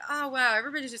realized. I'm like, oh, wow,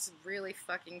 everybody's just really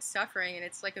fucking suffering, and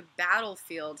it's like a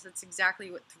battlefield. That's exactly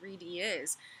what 3D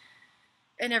is.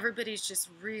 And everybody's just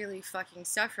really fucking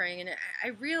suffering. And I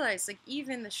realized, like,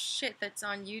 even the shit that's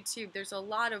on YouTube, there's a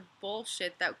lot of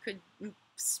bullshit that could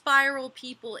spiral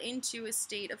people into a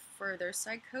state of further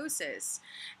psychosis.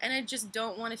 And I just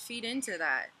don't want to feed into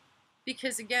that.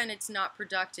 Because, again, it's not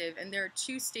productive, and there are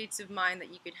two states of mind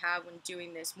that you could have when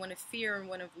doing this, one of fear and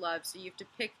one of love. So you have to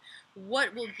pick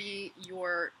what will be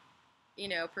your, you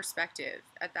know, perspective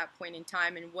at that point in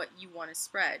time and what you want to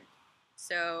spread.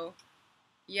 So,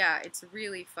 yeah, it's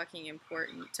really fucking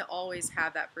important to always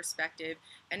have that perspective.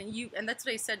 And that's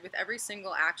what I said with every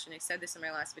single action. I said this in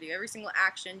my last video. Every single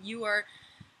action, you are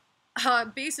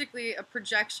basically a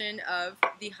projection of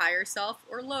the higher self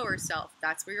or lower self.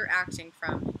 That's where you're acting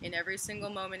from in every single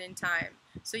moment in time.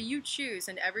 So you choose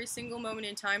in every single moment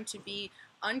in time to be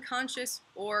unconscious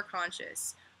or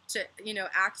conscious, to, you know,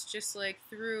 act just like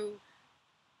through,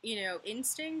 you know,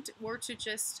 instinct, or to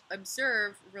just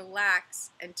observe,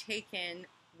 relax, and take in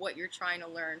what you're trying to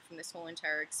learn from this whole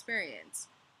entire experience.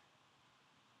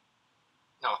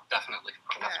 No, definitely.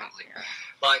 Yeah.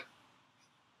 Like,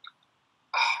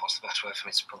 what's the best way for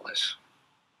me to put this?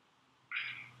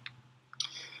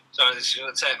 Sorry, this is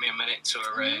going to take me a minute to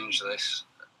arrange this.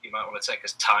 You might want to take a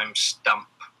timestamp.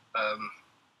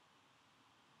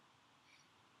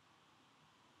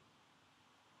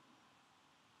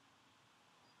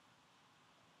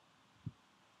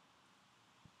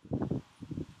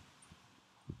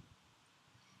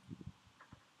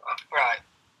 Right.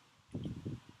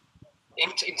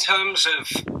 In terms of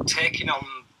taking on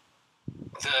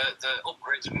the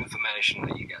upgrades of information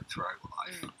that you get throughout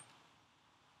life,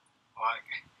 like,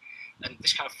 and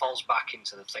this kind of falls back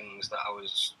into the things that I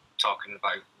was talking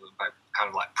about kind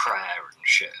of like prayer and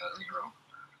shit earlier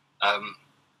on.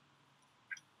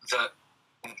 That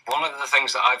one of the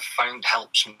things that I've found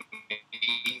helps me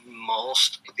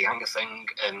most, the anger thing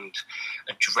and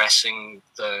addressing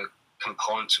the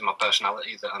components of my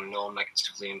personality that I know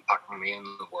negatively impacting me in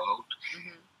the world,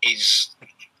 is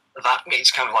that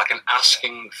it's kind of like an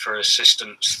asking for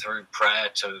assistance through prayer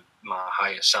to my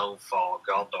higher self or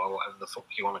God or whatever the fuck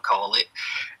you want to call it,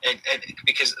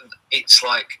 because it's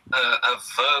like a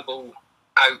verbal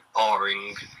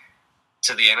outpouring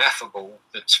to the ineffable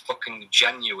that's fucking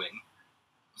genuine.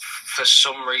 For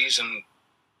some reason,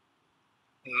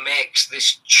 makes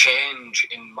this change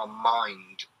in my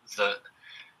mind that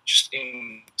just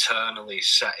internally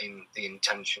setting the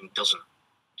intention doesn't.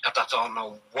 I don't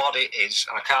know what it is,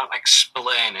 and I can't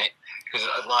explain it, because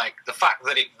like the fact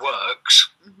that it works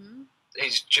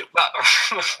is just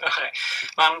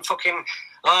man, fucking.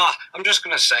 I'm just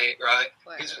gonna say it, right?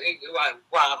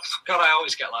 Well, God, I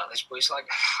always get like this, but it's like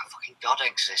fucking God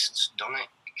exists, doesn't it?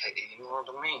 You know what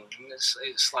I mean?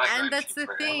 It's like, and that's the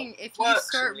thing. If you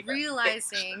start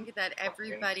realizing that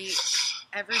everybody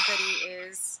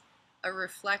is a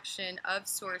reflection of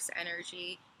source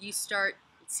energy, you start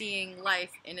seeing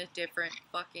life in a different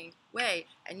fucking way,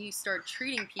 and you start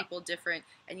treating people different,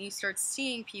 and you start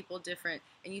seeing people different,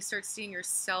 and you start seeing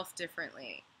yourself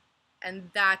differently. And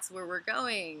that's where we're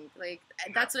going. Like,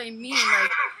 that's what I mean.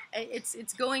 Like,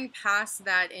 it's going past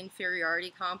that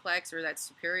inferiority complex or that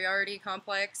superiority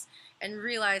complex, and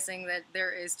realizing that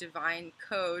there is divine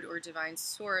code or divine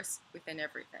source within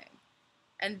everything.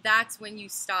 And that's when you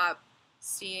stop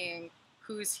seeing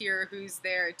who's here, who's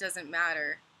there. It doesn't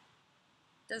matter.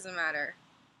 Doesn't matter.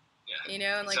 Yeah. You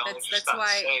know, and like that's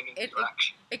why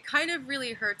it kind of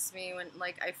really hurts me when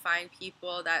like I find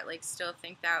people that like still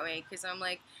think that way, because I'm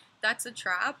like, that's a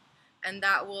trap, and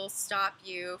that will stop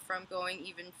you from going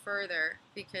even further,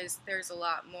 because there's a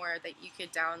lot more that you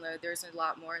could download, there's a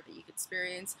lot more that you could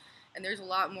experience, and there's a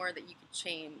lot more that you could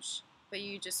change. But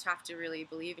you just have to really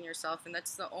believe in yourself, and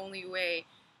that's the only way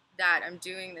that I'm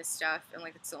doing this stuff, and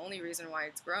like it's the only reason why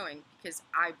it's growing, because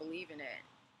I believe in it.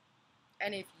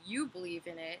 And if you believe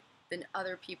in it, then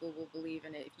other people will believe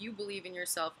in it. If you believe in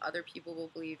yourself, other people will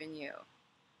believe in you.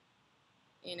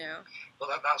 You know? Well,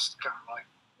 that's kind of like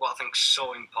what I think is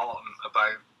so important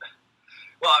about.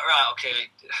 Well, right, okay.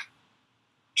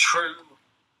 True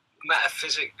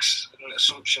metaphysics and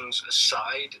assumptions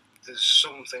aside, there's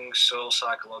something so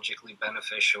psychologically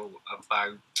beneficial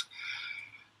about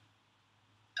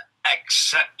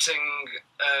accepting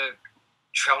a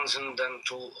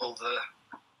transcendental other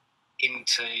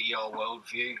into your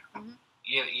worldview. Mm-hmm.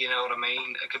 You know what I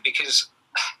mean? Because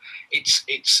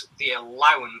it's the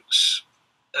allowance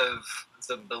of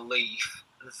the belief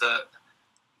that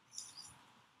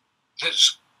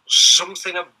there's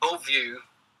something above you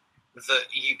that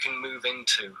you can move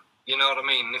into. You know what I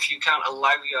mean? If you can't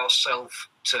allow yourself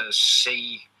to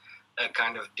see a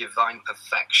kind of divine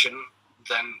perfection,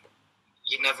 then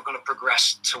you're never going to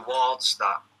progress towards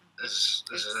that as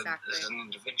an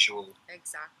individual.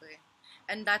 Exactly.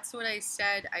 And that's what I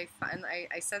said. I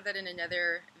said that in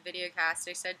another video cast.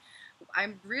 I said,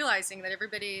 I'm realizing that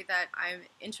everybody that I'm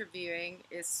interviewing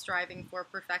is striving for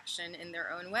perfection in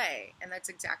their own way. And that's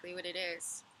exactly what it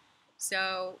is.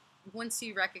 So once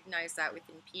you recognize that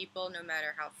within people, no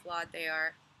matter how flawed they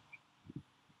are,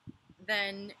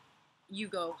 then you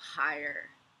go higher.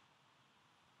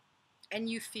 And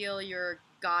you feel your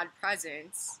God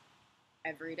presence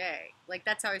every day. Like,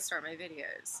 that's how I start my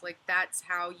videos. Like, that's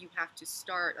how you have to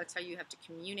start. That's how you have to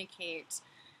communicate.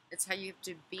 It's how you have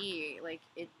to be. Like,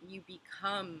 you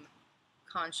become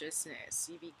consciousness.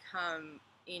 You become,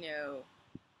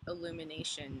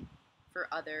 illumination for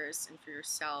others and for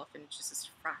yourself, and it's just this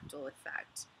fractal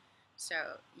effect. So,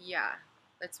 yeah,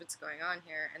 that's what's going on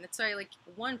here. And that's why, like,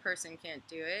 one person can't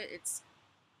do it.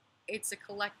 It's a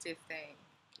collective thing,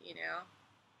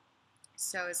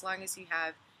 So as long as you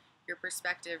have your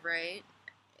perspective right,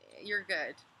 you're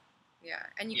good. Yeah.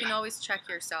 And you can always check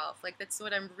yourself. Like, that's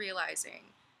what I'm realizing.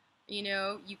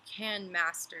 You can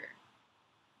master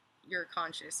your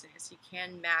consciousness. You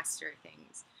can master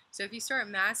things. So if you start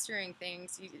mastering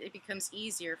things, it becomes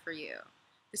easier for you.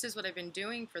 This is what I've been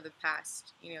doing for the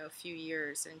past, few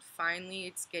years, and finally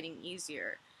it's getting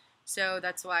easier. So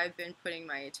that's why I've been putting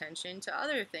my attention to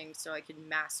other things, so I can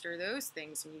master those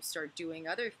things, and you start doing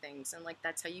other things, and like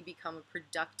that's how you become a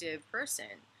productive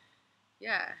person.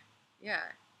 Yeah, yeah.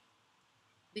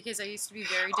 Because I used to be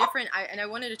very different. I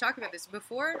wanted to talk about this.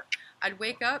 Before, I'd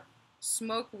wake up,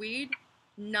 smoke weed,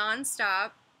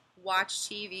 nonstop, watch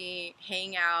TV,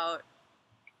 hang out,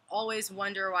 always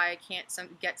wonder why I can't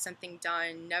get something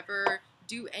done, never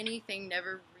do anything,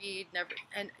 never read,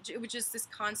 and it was just this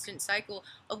constant cycle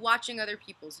of watching other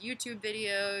people's YouTube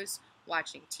videos,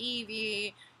 watching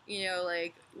TV,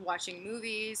 like watching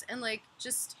movies, and like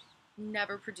just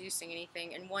never producing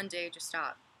anything. And one day it just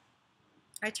stopped.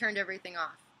 I turned everything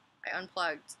off. I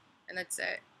unplugged, and that's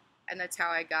it. And that's how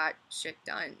I got shit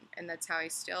done, and that's how I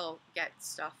still get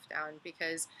stuff done,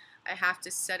 because I have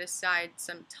to set aside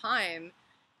some time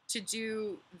to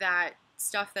do that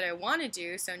stuff that I want to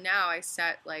do. So now I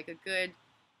set like a good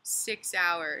 6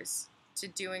 hours to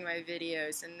doing my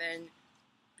videos, and then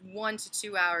 1 to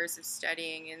 2 hours of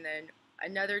studying, and then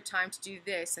another time to do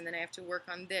this, and then I have to work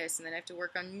on this, and then I have to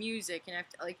work on music, and I have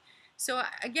to so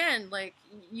again, like,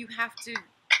 you have to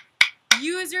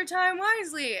use your time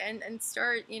wisely and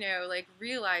start, like,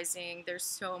 realizing there's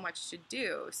so much to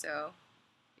do. So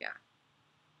yeah.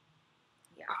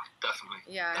 Yeah.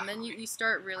 Definitely. Yeah, definitely. And then you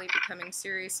start really becoming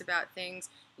serious about things.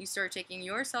 You start taking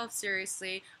yourself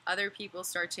seriously. Other people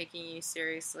start taking you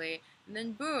seriously. And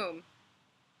then boom,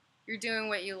 you're doing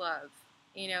what you love.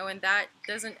 And that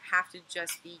doesn't have to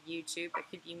just be YouTube.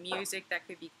 That could be music. That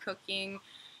could be cooking.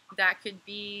 That could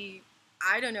be,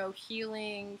 I don't know,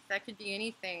 healing. That could be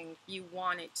anything you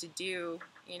want it to do,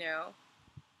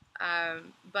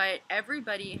 But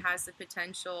everybody has the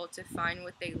potential to find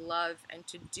what they love and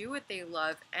to do what they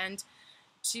love and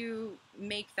to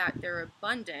make that their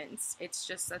abundance. It's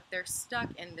just that they're stuck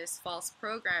in this false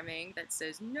programming that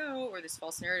says no, or this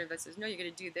false narrative that says no, you're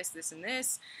going to do this, this, and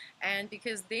this. And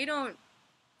because they don't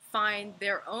find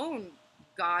their own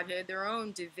godhood, their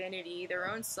own divinity, their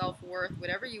own self-worth,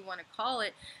 whatever you want to call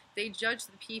it, they judge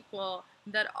the people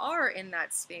that are in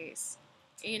that space,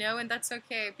 and that's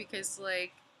okay, because,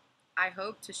 like, I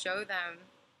hope to show them,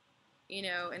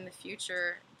 in the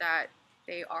future, that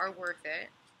they are worth it,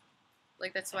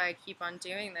 Like, that's why I keep on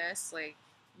doing this. Like,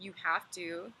 you have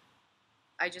to.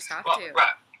 I just have well, to.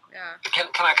 Right. Yeah. Can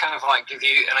I kind of like give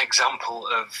you an example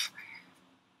of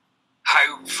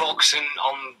how focusing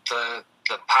on the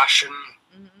passion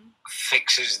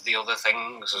fixes the other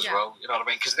things as well? You know what I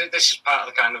mean? Because this is part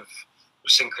of the kind of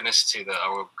synchronicity that I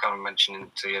was kind of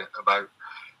mentioning to you about,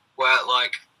 where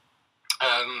like,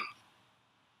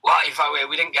 well,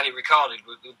 we didn't get it recorded,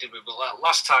 did we? But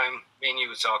last time me and you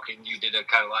were talking, you did a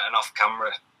kind of like an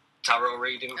off-camera tarot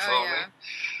reading for me.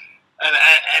 And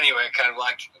anyway, kind of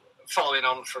like following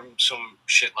on from some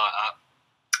shit like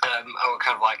that, I was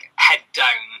kind of like head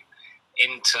down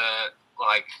into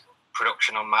like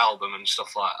production on my album and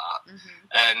stuff like that.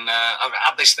 And I've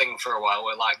had this thing for a while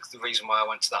where like the reason why I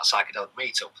went to that psychedelic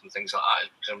meetup and things like that is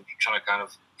because I'm trying to kind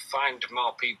of find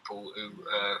more people who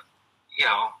you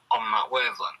know, on that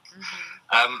wavelength.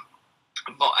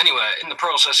 But anyway, in the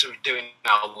process of doing an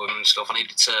album and stuff, I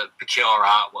needed to procure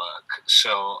artwork.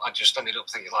 So I just ended up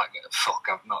thinking, like, fuck,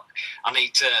 I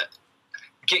need to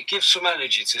give some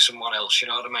energy to someone else, you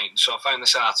know what I mean? So I found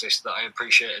this artist that I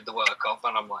appreciated the work of,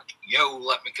 and I'm like, yo,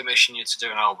 let me commission you to do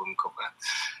an album cover.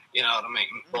 You know what I mean?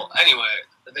 But anyway,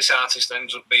 this artist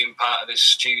ends up being part of this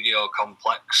studio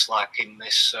complex, like in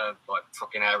this like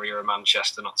fucking area of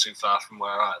Manchester, not too far from where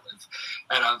I live.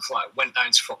 And I've like went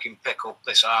down to fucking pick up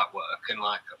this artwork and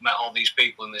like met all these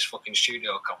people in this fucking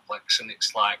studio complex, and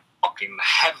it's like fucking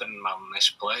heaven, man, this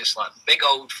place. Like big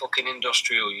old fucking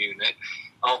industrial unit,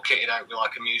 all kitted out with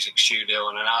like a music studio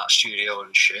and an art studio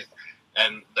and shit.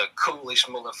 And the coolest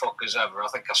motherfuckers ever. I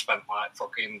think I spent like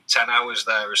fucking 10 hours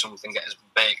there or something, getting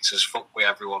baked as fuck with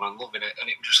everyone and loving it. And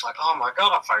it was just like, oh my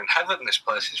God, I found heaven. This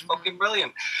place is fucking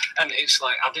brilliant. And it's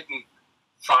like, I didn't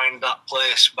find that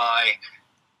place by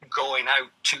going out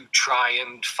to try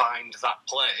and find that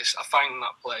place. I found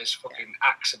that place fucking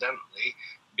accidentally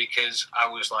because I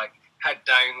was like, head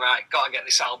down, right, gotta get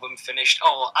this album finished.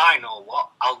 Oh, I know what,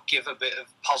 I'll give a bit of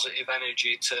positive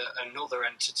energy to another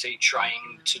entity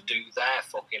trying to do their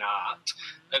fucking art,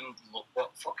 and look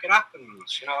what fucking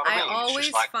happens, you know what I mean? I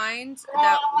always like, find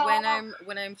that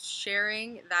when I'm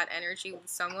sharing that energy with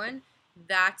someone,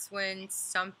 that's when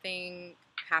something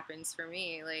happens for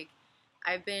me. Like,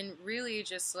 I've been really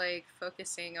just like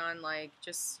focusing on like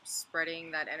just spreading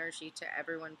that energy to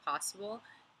everyone possible.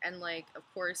 And, like, of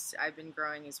course, I've been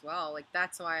growing as well. Like,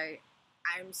 that's why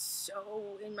I'm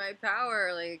so in my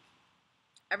power. Like,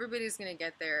 everybody's going to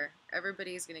get there.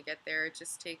 Everybody's going to get there. It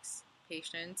just takes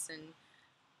patience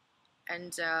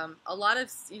and a lot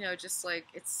of, you know, just, like,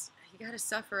 it's, you got to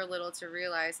suffer a little to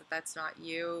realize that that's not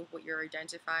you. What you're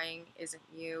identifying isn't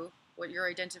you. What you're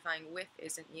identifying with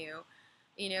isn't you.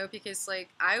 You know, because, like,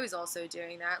 I was also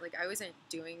doing that. Like, I wasn't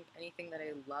doing anything that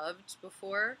I loved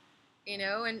before. You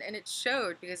know, and it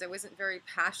showed because I wasn't very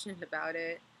passionate about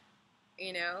it,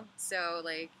 you know? So,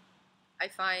 like, I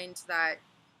find that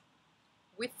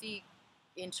with the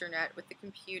internet, with the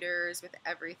computers, with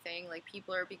everything, like,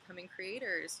 people are becoming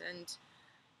creators, and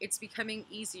it's becoming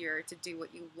easier to do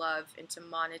what you love and to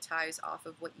monetize off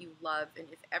of what you love. And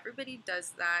if everybody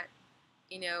does that,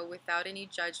 you know, without any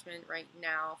judgment right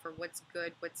now for what's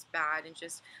good, what's bad, and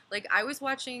just, like, I was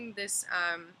watching this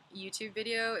YouTube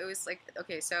video. It was like,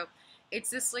 okay, so it's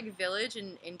this like village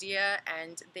in India,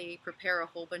 and they prepare a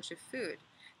whole bunch of food,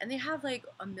 and they have like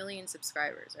 1 million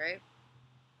subscribers, right?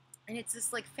 And it's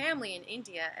this like family in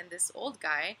India, and this old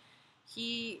guy,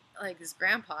 he, like this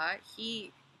grandpa,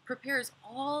 he prepares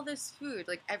all this food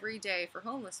like every day for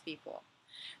homeless people.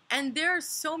 And there are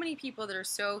so many people that are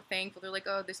so thankful. They're like,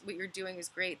 oh, this, what you're doing is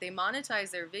great. They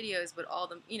monetize their videos, but all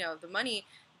the, you know, the money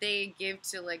they give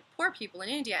to like poor people in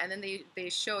India, and then they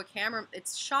show a camera.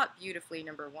 It's shot beautifully,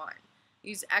 number one.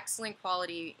 Use excellent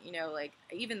quality, you know, like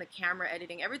even the camera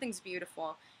editing, everything's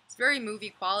beautiful. It's very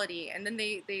movie quality. And then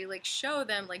they like show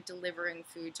them like delivering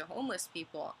food to homeless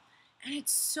people. And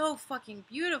it's so fucking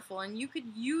beautiful. And you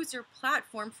could use your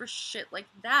platform for shit like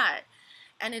that.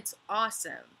 And it's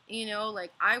awesome. You know,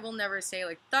 like I will never say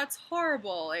like, that's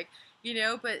horrible. Like, you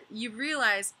know, but you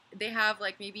realize they have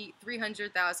like maybe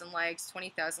 300,000 likes,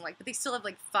 20,000 likes, but they still have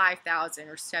like 5,000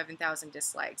 or 7,000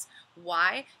 dislikes.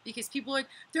 Why? Because people are like,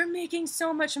 they're making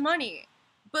so much money.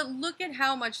 But look at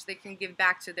how much they can give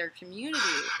back to their community.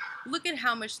 Look at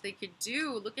how much they could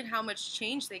do. Look at how much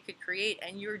change they could create.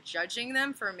 And you're judging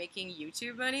them for making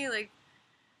YouTube money? Like,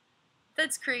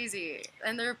 that's crazy.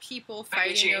 And there are people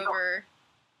fighting over...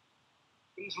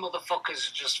 These motherfuckers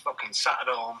are just fucking sat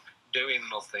at home doing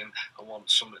nothing and want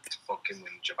something to fucking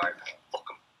whinge about. Fuck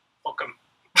them. Fuck them.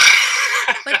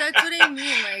 But that's what I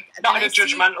mean. Like, not in a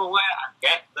judgmental way. I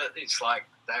get that it's like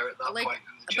they're at that like, point.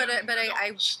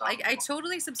 I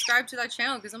totally subscribe to that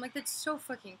channel because I'm like, that's so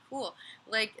fucking cool.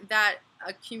 Like that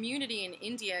a community in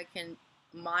India can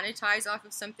monetize off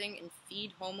of something and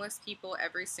feed homeless people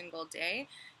every single day.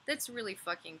 That's really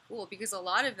fucking cool because a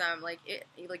lot of them like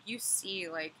you see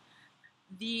like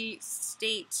the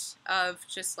state of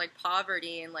just like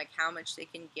poverty and like how much they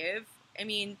can give. I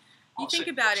mean, you think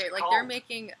about it, like they're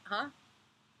making, I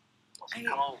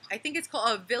think it's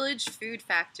called a Village Food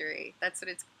Factory. That's what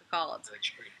it's called.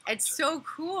 It's so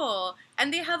cool,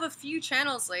 and they have a few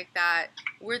channels like that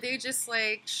where they just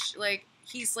like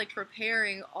he's like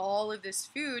preparing all of this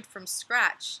food from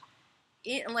scratch,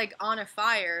 like on a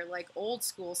fire, like old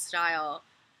school style,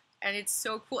 and it's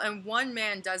so cool. And one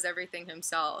man does everything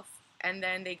himself, and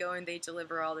then they go and they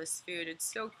deliver all this food.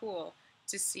 It's so cool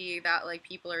to see that like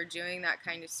people are doing that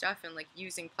kind of stuff and like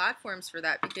using platforms for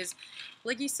that because,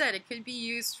 like you said, it could be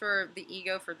used for the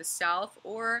ego, for the self,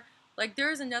 or like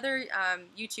there's another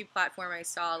YouTube platform I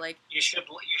saw. Like you should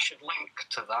link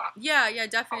to that. Yeah,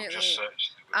 definitely.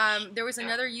 There was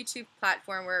another YouTube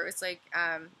platform where it was like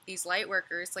these light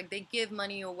workers, like they give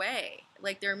money away.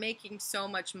 Like they're making so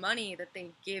much money that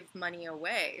they give money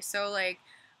away. So like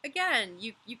again,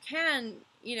 you can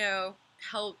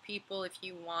help people if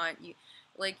you want.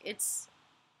 Like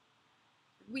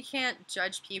we can't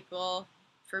judge people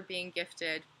for being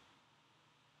gifted.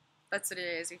 That's what it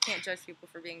is. You can't judge people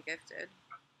for being gifted.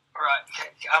 Right.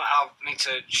 I need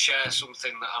to share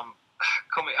something that I'm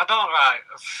coming. I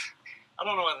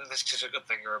don't know whether this is a good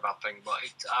thing or a bad thing, but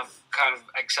I'm kind of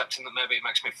accepting that maybe it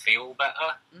makes me feel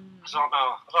better. Mm-hmm.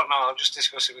 I don't know. I'll just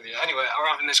discuss it with you. Anyway, I was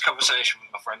having this conversation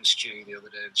with my friend Stu the other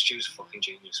day. Stu's a fucking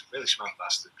genius, really smart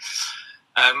bastard.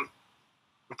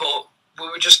 But we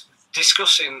were just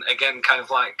discussing again, kind of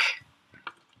like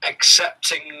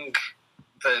accepting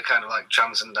the kind of like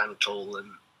transcendental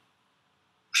and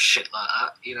shit like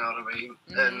that. You know what I mean?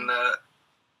 Mm-hmm. And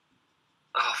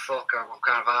oh fuck, I'm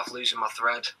kind of half losing my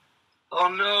thread. Oh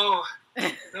no,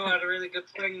 no, I had a really good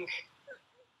thing.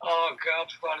 Oh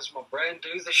god, why does my brain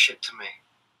do this shit to me?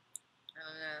 I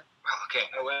don't know. Okay,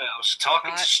 I was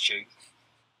talking to Stu,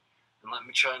 and let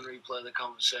me try and replay the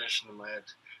conversation in my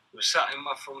head. We were sat in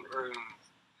my front room.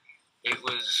 It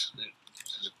was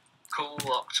a cool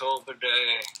October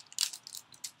day.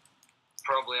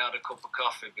 Probably had a cup of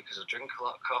coffee because I drink a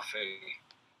lot of coffee.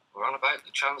 We're on about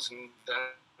the transcendental.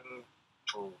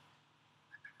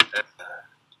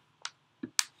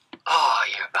 Oh,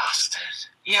 you bastard.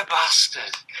 You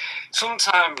bastard.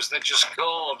 Sometimes they just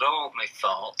go, don't they,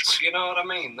 thoughts? You know what I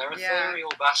mean? They're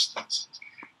ethereal bastards.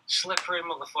 Slippery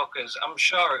motherfuckers. I'm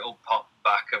sure it'll pop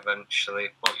back eventually,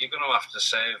 but you're going to have to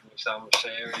save me, Sam.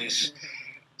 Serious.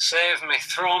 Save me.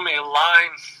 Throw me a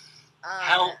line.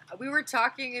 Help. We were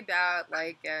talking about,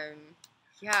 like,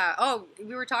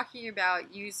 we were talking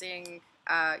about using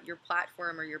your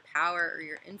platform or your power or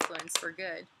your influence for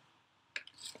good.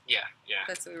 Yeah.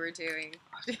 That's what we were doing.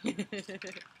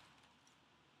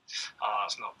 Oh,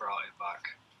 it's not brought it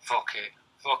back. Fuck it.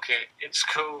 It's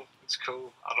cool.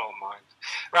 I don't mind.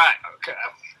 Right, okay.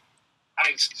 I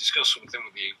need to discuss something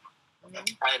with you. Mm-hmm.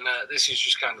 And this is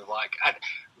just kind of like... I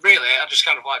just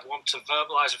kind of like want to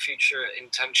verbalise a future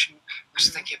intention because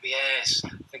I think it'd be ace. I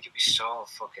think it'd be so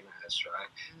fucking ace,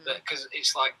 right? Because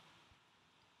it's like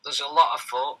there's a lot of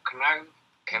folk now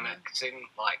connecting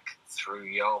like through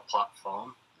your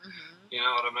platform. Mm-hmm. You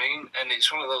know what I mean? And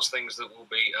it's one of those things that will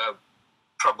be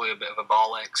probably a bit of a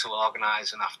ball ache to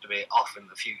organise and have to be off in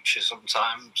the future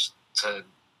sometimes to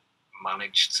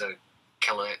manage to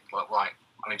kill it, like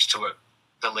manage to work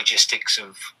the logistics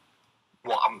of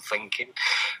what I'm thinking.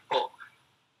 But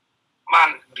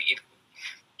man, you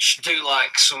should do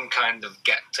like some kind of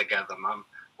get together, man,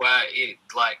 where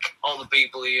like all the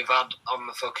people you've had on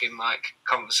the fucking like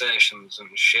conversations and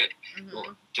shit,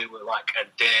 will do like a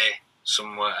day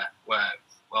somewhere where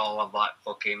we'll have like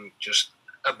fucking just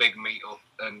a big meet up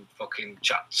and fucking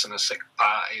chats and a sick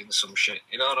party and some shit,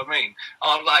 you know what I mean?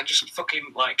 Or like just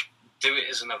fucking like do it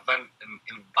as an event and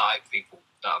invite people.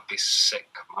 That'd be sick,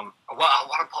 man. I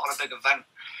want to put on a big event.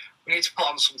 We need to put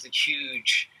on something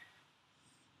huge.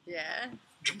 Yeah.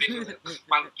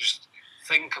 Man, just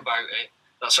think about it.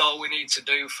 That's all we need to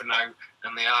do for now,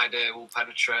 and the idea will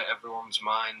penetrate everyone's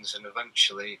minds, and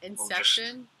eventually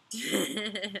Inception. We'll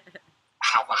just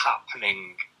have a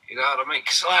happening. You know what I mean?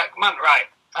 Because, like, man, right,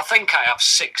 I think I have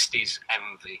 60s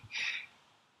envy.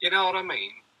 You know what I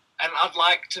mean? And I'd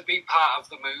like to be part of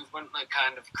the movement that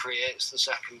kind of creates the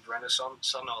second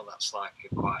renaissance. I know that's like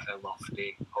quite a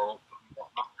lofty hope and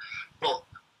whatnot. But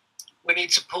we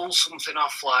need to pull something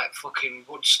off like fucking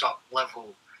Woodstock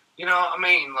level. You know what I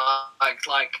mean?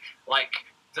 Like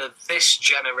this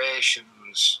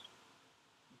generation's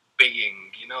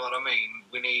being. You know what I mean?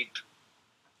 We need.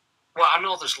 Well, I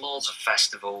know there's loads of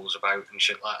festivals about and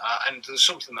shit like that, and there's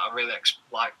something that I really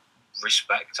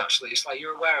respect. Actually, it's like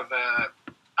you're aware of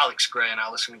Alex Gray and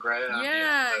Alison Gray.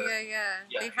 Yeah.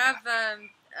 They have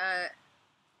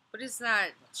what is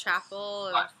that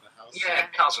chapel?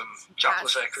 Chasm, Chapel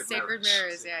of Sacred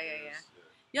Mirrors. Yeah.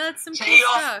 Yeah, that's some cool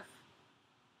stuff.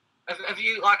 Have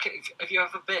you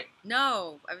ever been?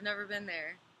 No, I've never been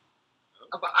there.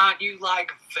 But aren't you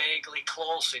vaguely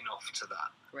close enough to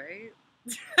that? Right.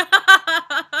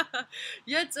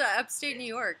 Yeah, it's upstate New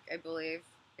York, I believe.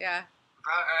 Yeah.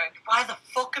 Right. Why the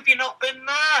fuck have you not been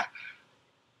there?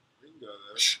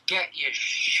 Just get your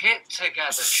shit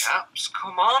together, chaps.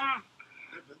 Come on.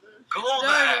 Go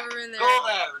there and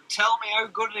tell me how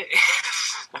good it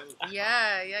is.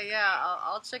 Yeah.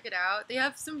 I'll check it out. They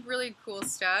have some really cool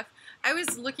stuff. I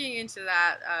was looking into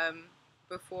that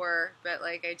before, but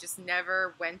I just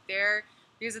never went there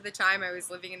because at the time I was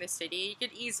living in the city. You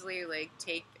could easily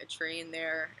take a train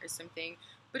there or something,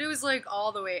 but it was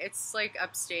all the way. It's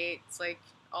upstate. It's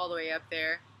all the way up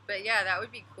there. But yeah, that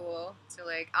would be cool. So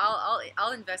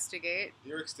I'll investigate.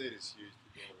 New York State is huge.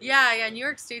 Yeah. New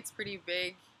York State's pretty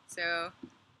big. So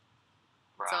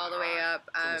it's all the way up.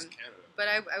 But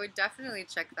I would definitely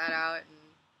check that out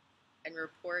and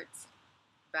report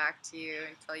back to you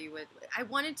and tell you what. I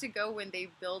wanted to go when they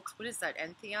built, what is that,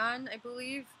 Entheon, I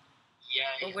believe?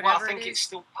 Yeah, or whatever I think it's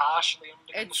still partially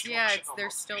under construction. They're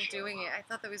still doing it. I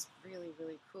thought that was really,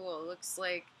 really cool. It looks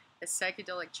like a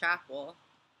psychedelic chapel.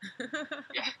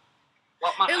 Yeah.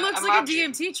 It looks like a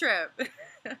DMT trip.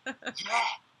 Yeah.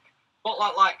 But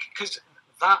because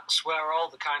that's where all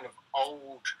the kind of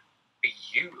old,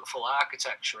 beautiful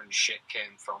architecture and shit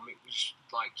came from. It was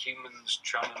humans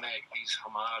trying to make these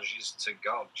homages to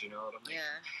God, you know what I mean?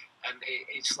 Yeah. And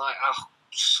it's I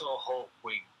so hope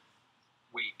we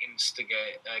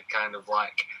instigate a kind of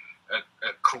a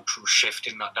cultural shift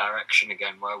in that direction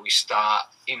again, where we start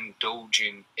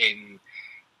indulging in,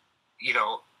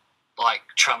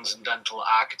 transcendental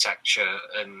architecture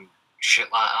and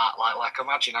shit like that.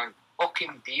 Imagine how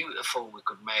fucking beautiful we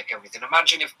could make everything.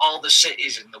 Imagine if all the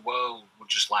cities in the world were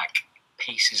just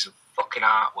pieces of fucking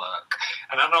artwork.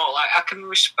 And I know, I can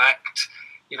respect,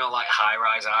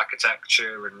 high-rise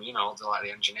architecture and,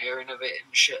 the engineering of it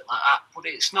and shit like that, but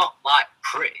it's not,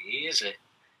 pretty, is it?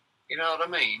 You know what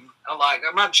I mean?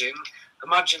 Imagine,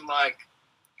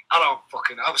 I don't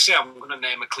fucking... Obviously, I'm going to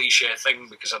name a cliche thing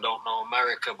because I don't know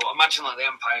America, but imagine, the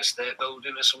Empire State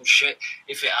Building or some shit,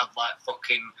 if it had,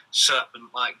 fucking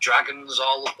serpent, dragons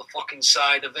all up the fucking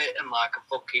side of it and, a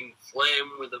fucking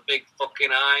flame with a big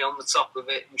fucking eye on the top of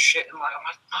it and shit. And,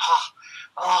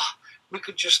 we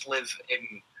could just live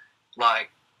in,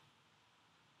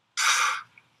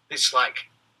 this,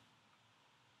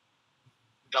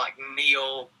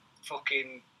 neo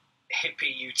fucking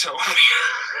hippie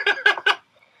utopia.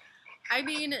 I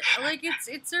mean,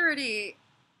 it's already.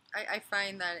 I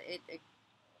find that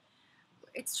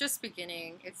it's just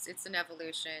beginning. It's an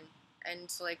evolution, and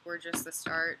we're just the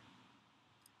start.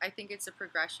 I think it's a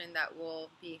progression that will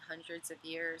be hundreds of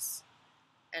years,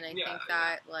 and I think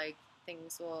that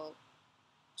things will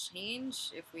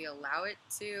change if we allow it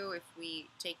to. If we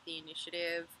take the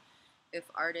initiative, if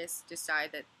artists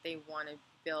decide that they want to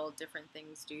build different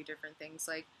things, do different things.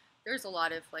 There's a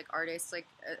lot of artists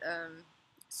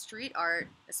street art,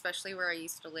 especially where I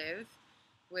used to live,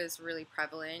 was really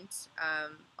prevalent.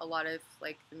 A lot of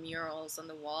the murals on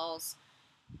the walls,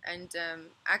 and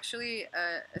actually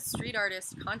a street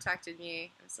artist contacted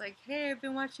me. It was hey, I've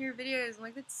been watching your videos.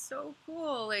 I'm that's so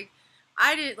cool.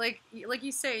 I did like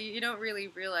you say, you don't really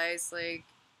realize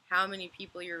how many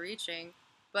people you're reaching,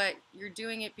 but you're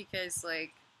doing it because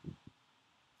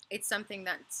it's something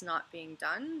that's not being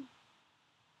done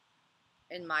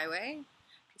in my way.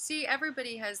 See,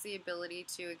 everybody has the ability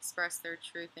to express their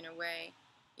truth in a way,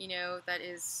 that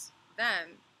is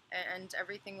them, and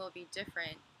everything will be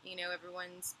different.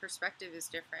 Everyone's perspective is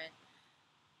different.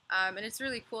 And it's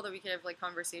really cool that we could have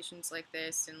conversations like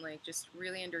this and just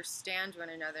really understand one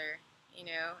another, and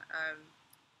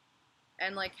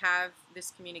have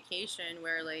this communication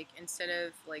where instead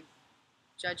of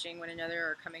judging one another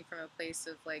or coming from a place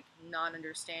of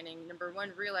non-understanding, number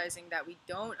one, realizing that we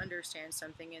don't understand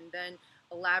something and then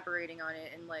elaborating on it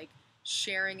and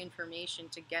sharing information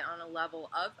to get on a level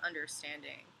of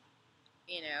understanding,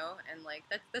 and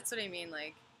that's what I mean.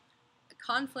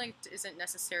 Conflict isn't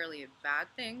necessarily a bad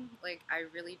thing. I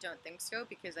really don't think so,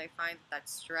 because I find that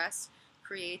stress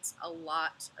creates a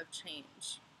lot of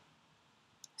change.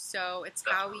 So it's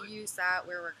Definitely. how we use that,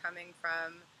 where we're coming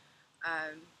from,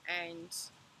 and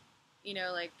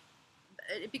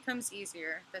it becomes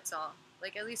easier. That's all.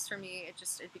 Like, at least for me,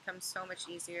 it becomes so much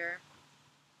easier.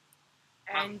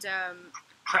 And,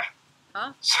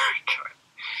 huh? Sorry,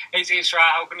 it's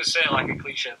right. I'm going to say like a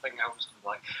cliche thing. I was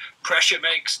like, pressure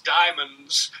makes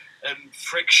diamonds and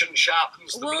friction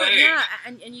sharpens the blade. Yeah,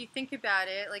 and you think about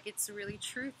it, like, it's really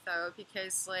truth, though,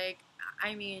 because, like,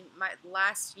 I mean, my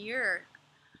last year,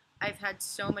 I've had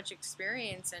so much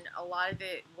experience, and a lot of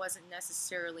it wasn't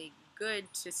necessarily good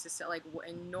to, like,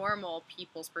 in normal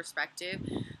people's perspective,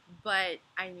 but,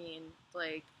 I mean,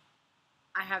 like,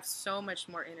 I have so much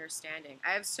more understanding.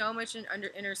 I have so much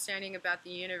understanding about the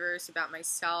universe, about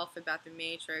myself, about the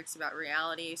Matrix, about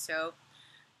reality. So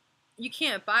you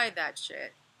can't buy that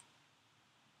shit.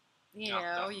 You know,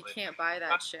 definitely. You can't buy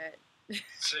that shit.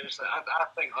 Seriously, I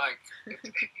think like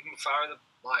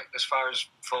as far as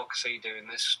folks see doing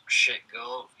this shit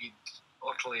go, you'd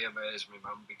utterly amaze me,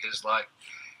 man. Because like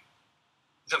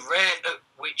the rate at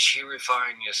which you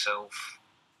refine yourself,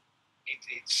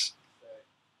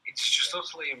 it's just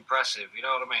utterly impressive, you know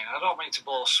what I mean? I don't mean to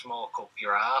blow smoke up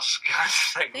your ass kind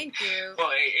of thing. Thank you.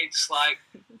 But it's like,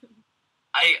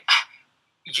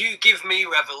 you give me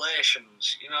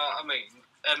revelations, you know what I mean?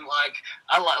 And like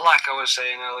I was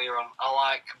saying earlier on, I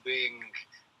like being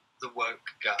the work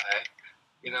guy,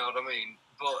 you know what I mean?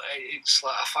 But it's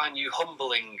like, I find you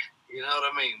humbling, you know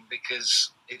what I mean?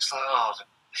 Because it's like, oh,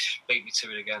 beat me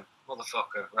to it again.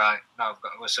 Motherfucker, right, now I've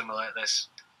got to assimilate this.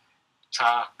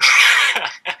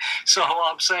 So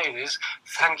what I'm saying is,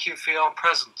 thank you for your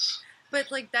presence.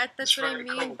 But like that's what I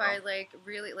mean cool, by like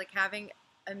really like having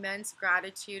immense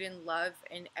gratitude and love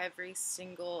in every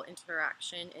single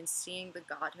interaction, and seeing the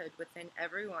godhood within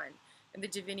everyone and the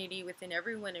divinity within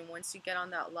everyone. And once you get on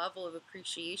that level of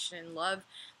appreciation and love,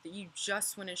 that you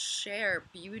just want to share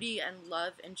beauty and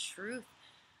love and truth.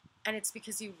 And it's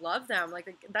because you love them.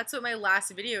 Like, that's what my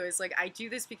last video is. Like, I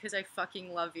do this because I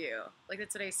fucking love you. Like,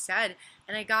 that's what I said.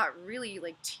 And I got really,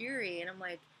 like, teary. And I'm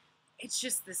like, it's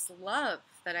just this love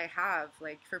that I have,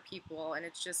 like, for people. And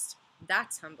it's just,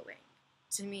 that's humbling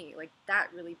to me. Like,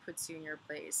 that really puts you in your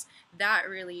place. That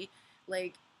really,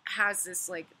 like, has this,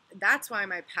 like, that's why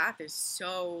my path is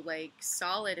so, like,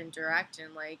 solid and direct.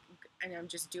 And, like, and I'm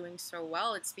just doing so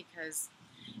well. It's because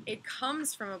it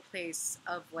comes from a place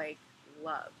of, like,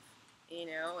 love. You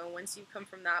know, and once you come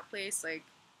from that place, like,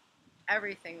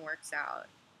 everything works out,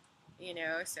 you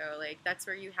know, so, like, that's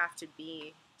where you have to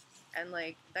be, and,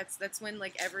 like, that's when,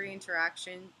 like, every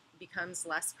interaction becomes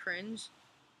less cringe,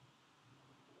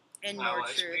 and more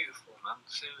it's true. Beautiful, man,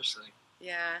 seriously.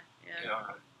 Yeah.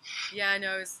 Right. Yeah, I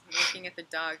know, I was looking at the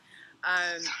dog,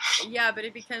 yeah, but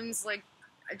it becomes, like,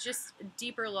 just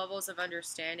deeper levels of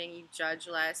understanding. You judge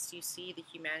less, you see the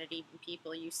humanity in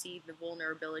people, you see the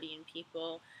vulnerability in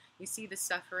people, you see the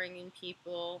suffering in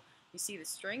people, you see the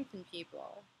strength in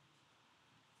people,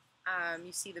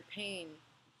 you see the pain.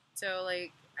 So,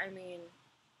 like, I mean,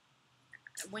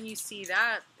 when you see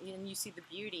that, and you see the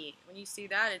beauty, when you see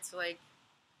that, it's like,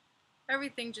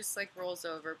 everything just, like, rolls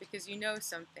over, because you know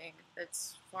something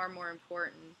that's far more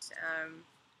important,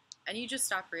 and you just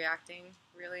stop reacting,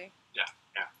 really. Yeah.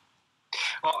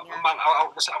 Well, yeah. Man, I'm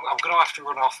going to have to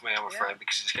run off, me, I'm afraid,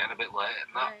 because it's getting a bit late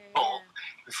and that. But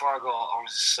before I go, I want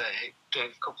to say a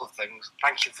couple of things.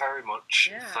 Thank you very much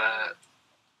for,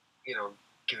 you know,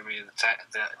 giving me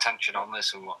the attention on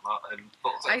this and whatnot.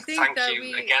 But thank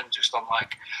you again, just on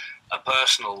like a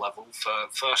personal level, for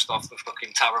first off the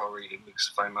fucking tarot reading,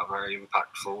 because I find that very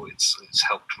impactful. It's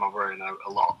helped my brain out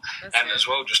a lot, and as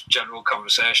well just general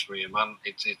conversation with you, man.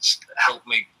 It's helped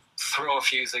me throw a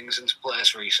few things into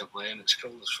place recently, and it's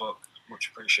cool as fuck.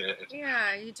 Much appreciated.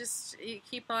 Yeah, you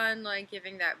keep on like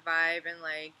giving that vibe and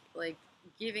like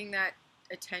giving that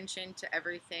attention to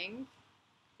everything,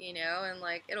 you know, and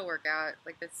like it'll work out.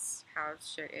 Like that's how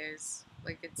shit is.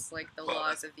 Like it's like the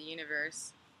laws of the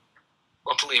universe.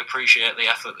 Utterly appreciate the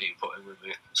effort that you put in with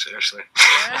me. Seriously.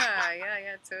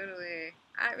 Yeah, totally.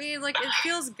 I mean, like it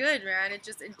feels good, man. It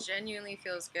genuinely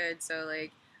feels good. So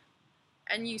like.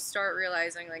 And you start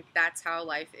realizing, like, that's how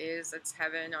life is. That's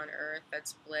heaven on earth.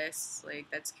 That's bliss. Like,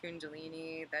 that's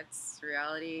Kundalini. That's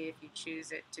reality if you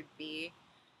choose it to be.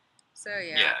 So,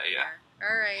 yeah.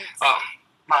 All right. Oh,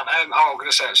 man, I'm going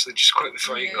to say, actually, just quick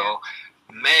before you go,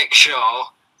 make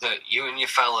sure that you and your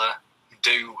fella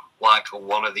do, like,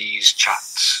 one of these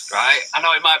chats, right? I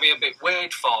know it might be a bit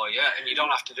weird for you, and you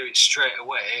don't have to do it straight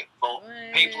away, but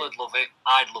people would love it.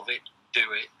 I'd love it. Do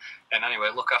it. And anyway,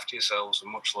 look after yourselves, and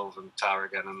much love and Tara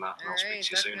again and that. And I'll speak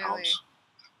to you soon, Hobbs.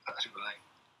 Bye.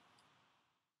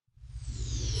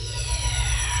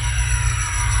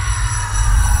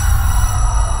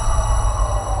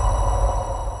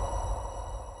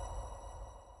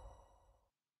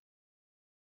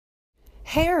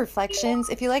 Hey reflections.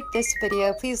 If you like this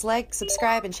video, please like,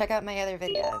 subscribe, and check out my other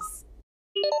videos.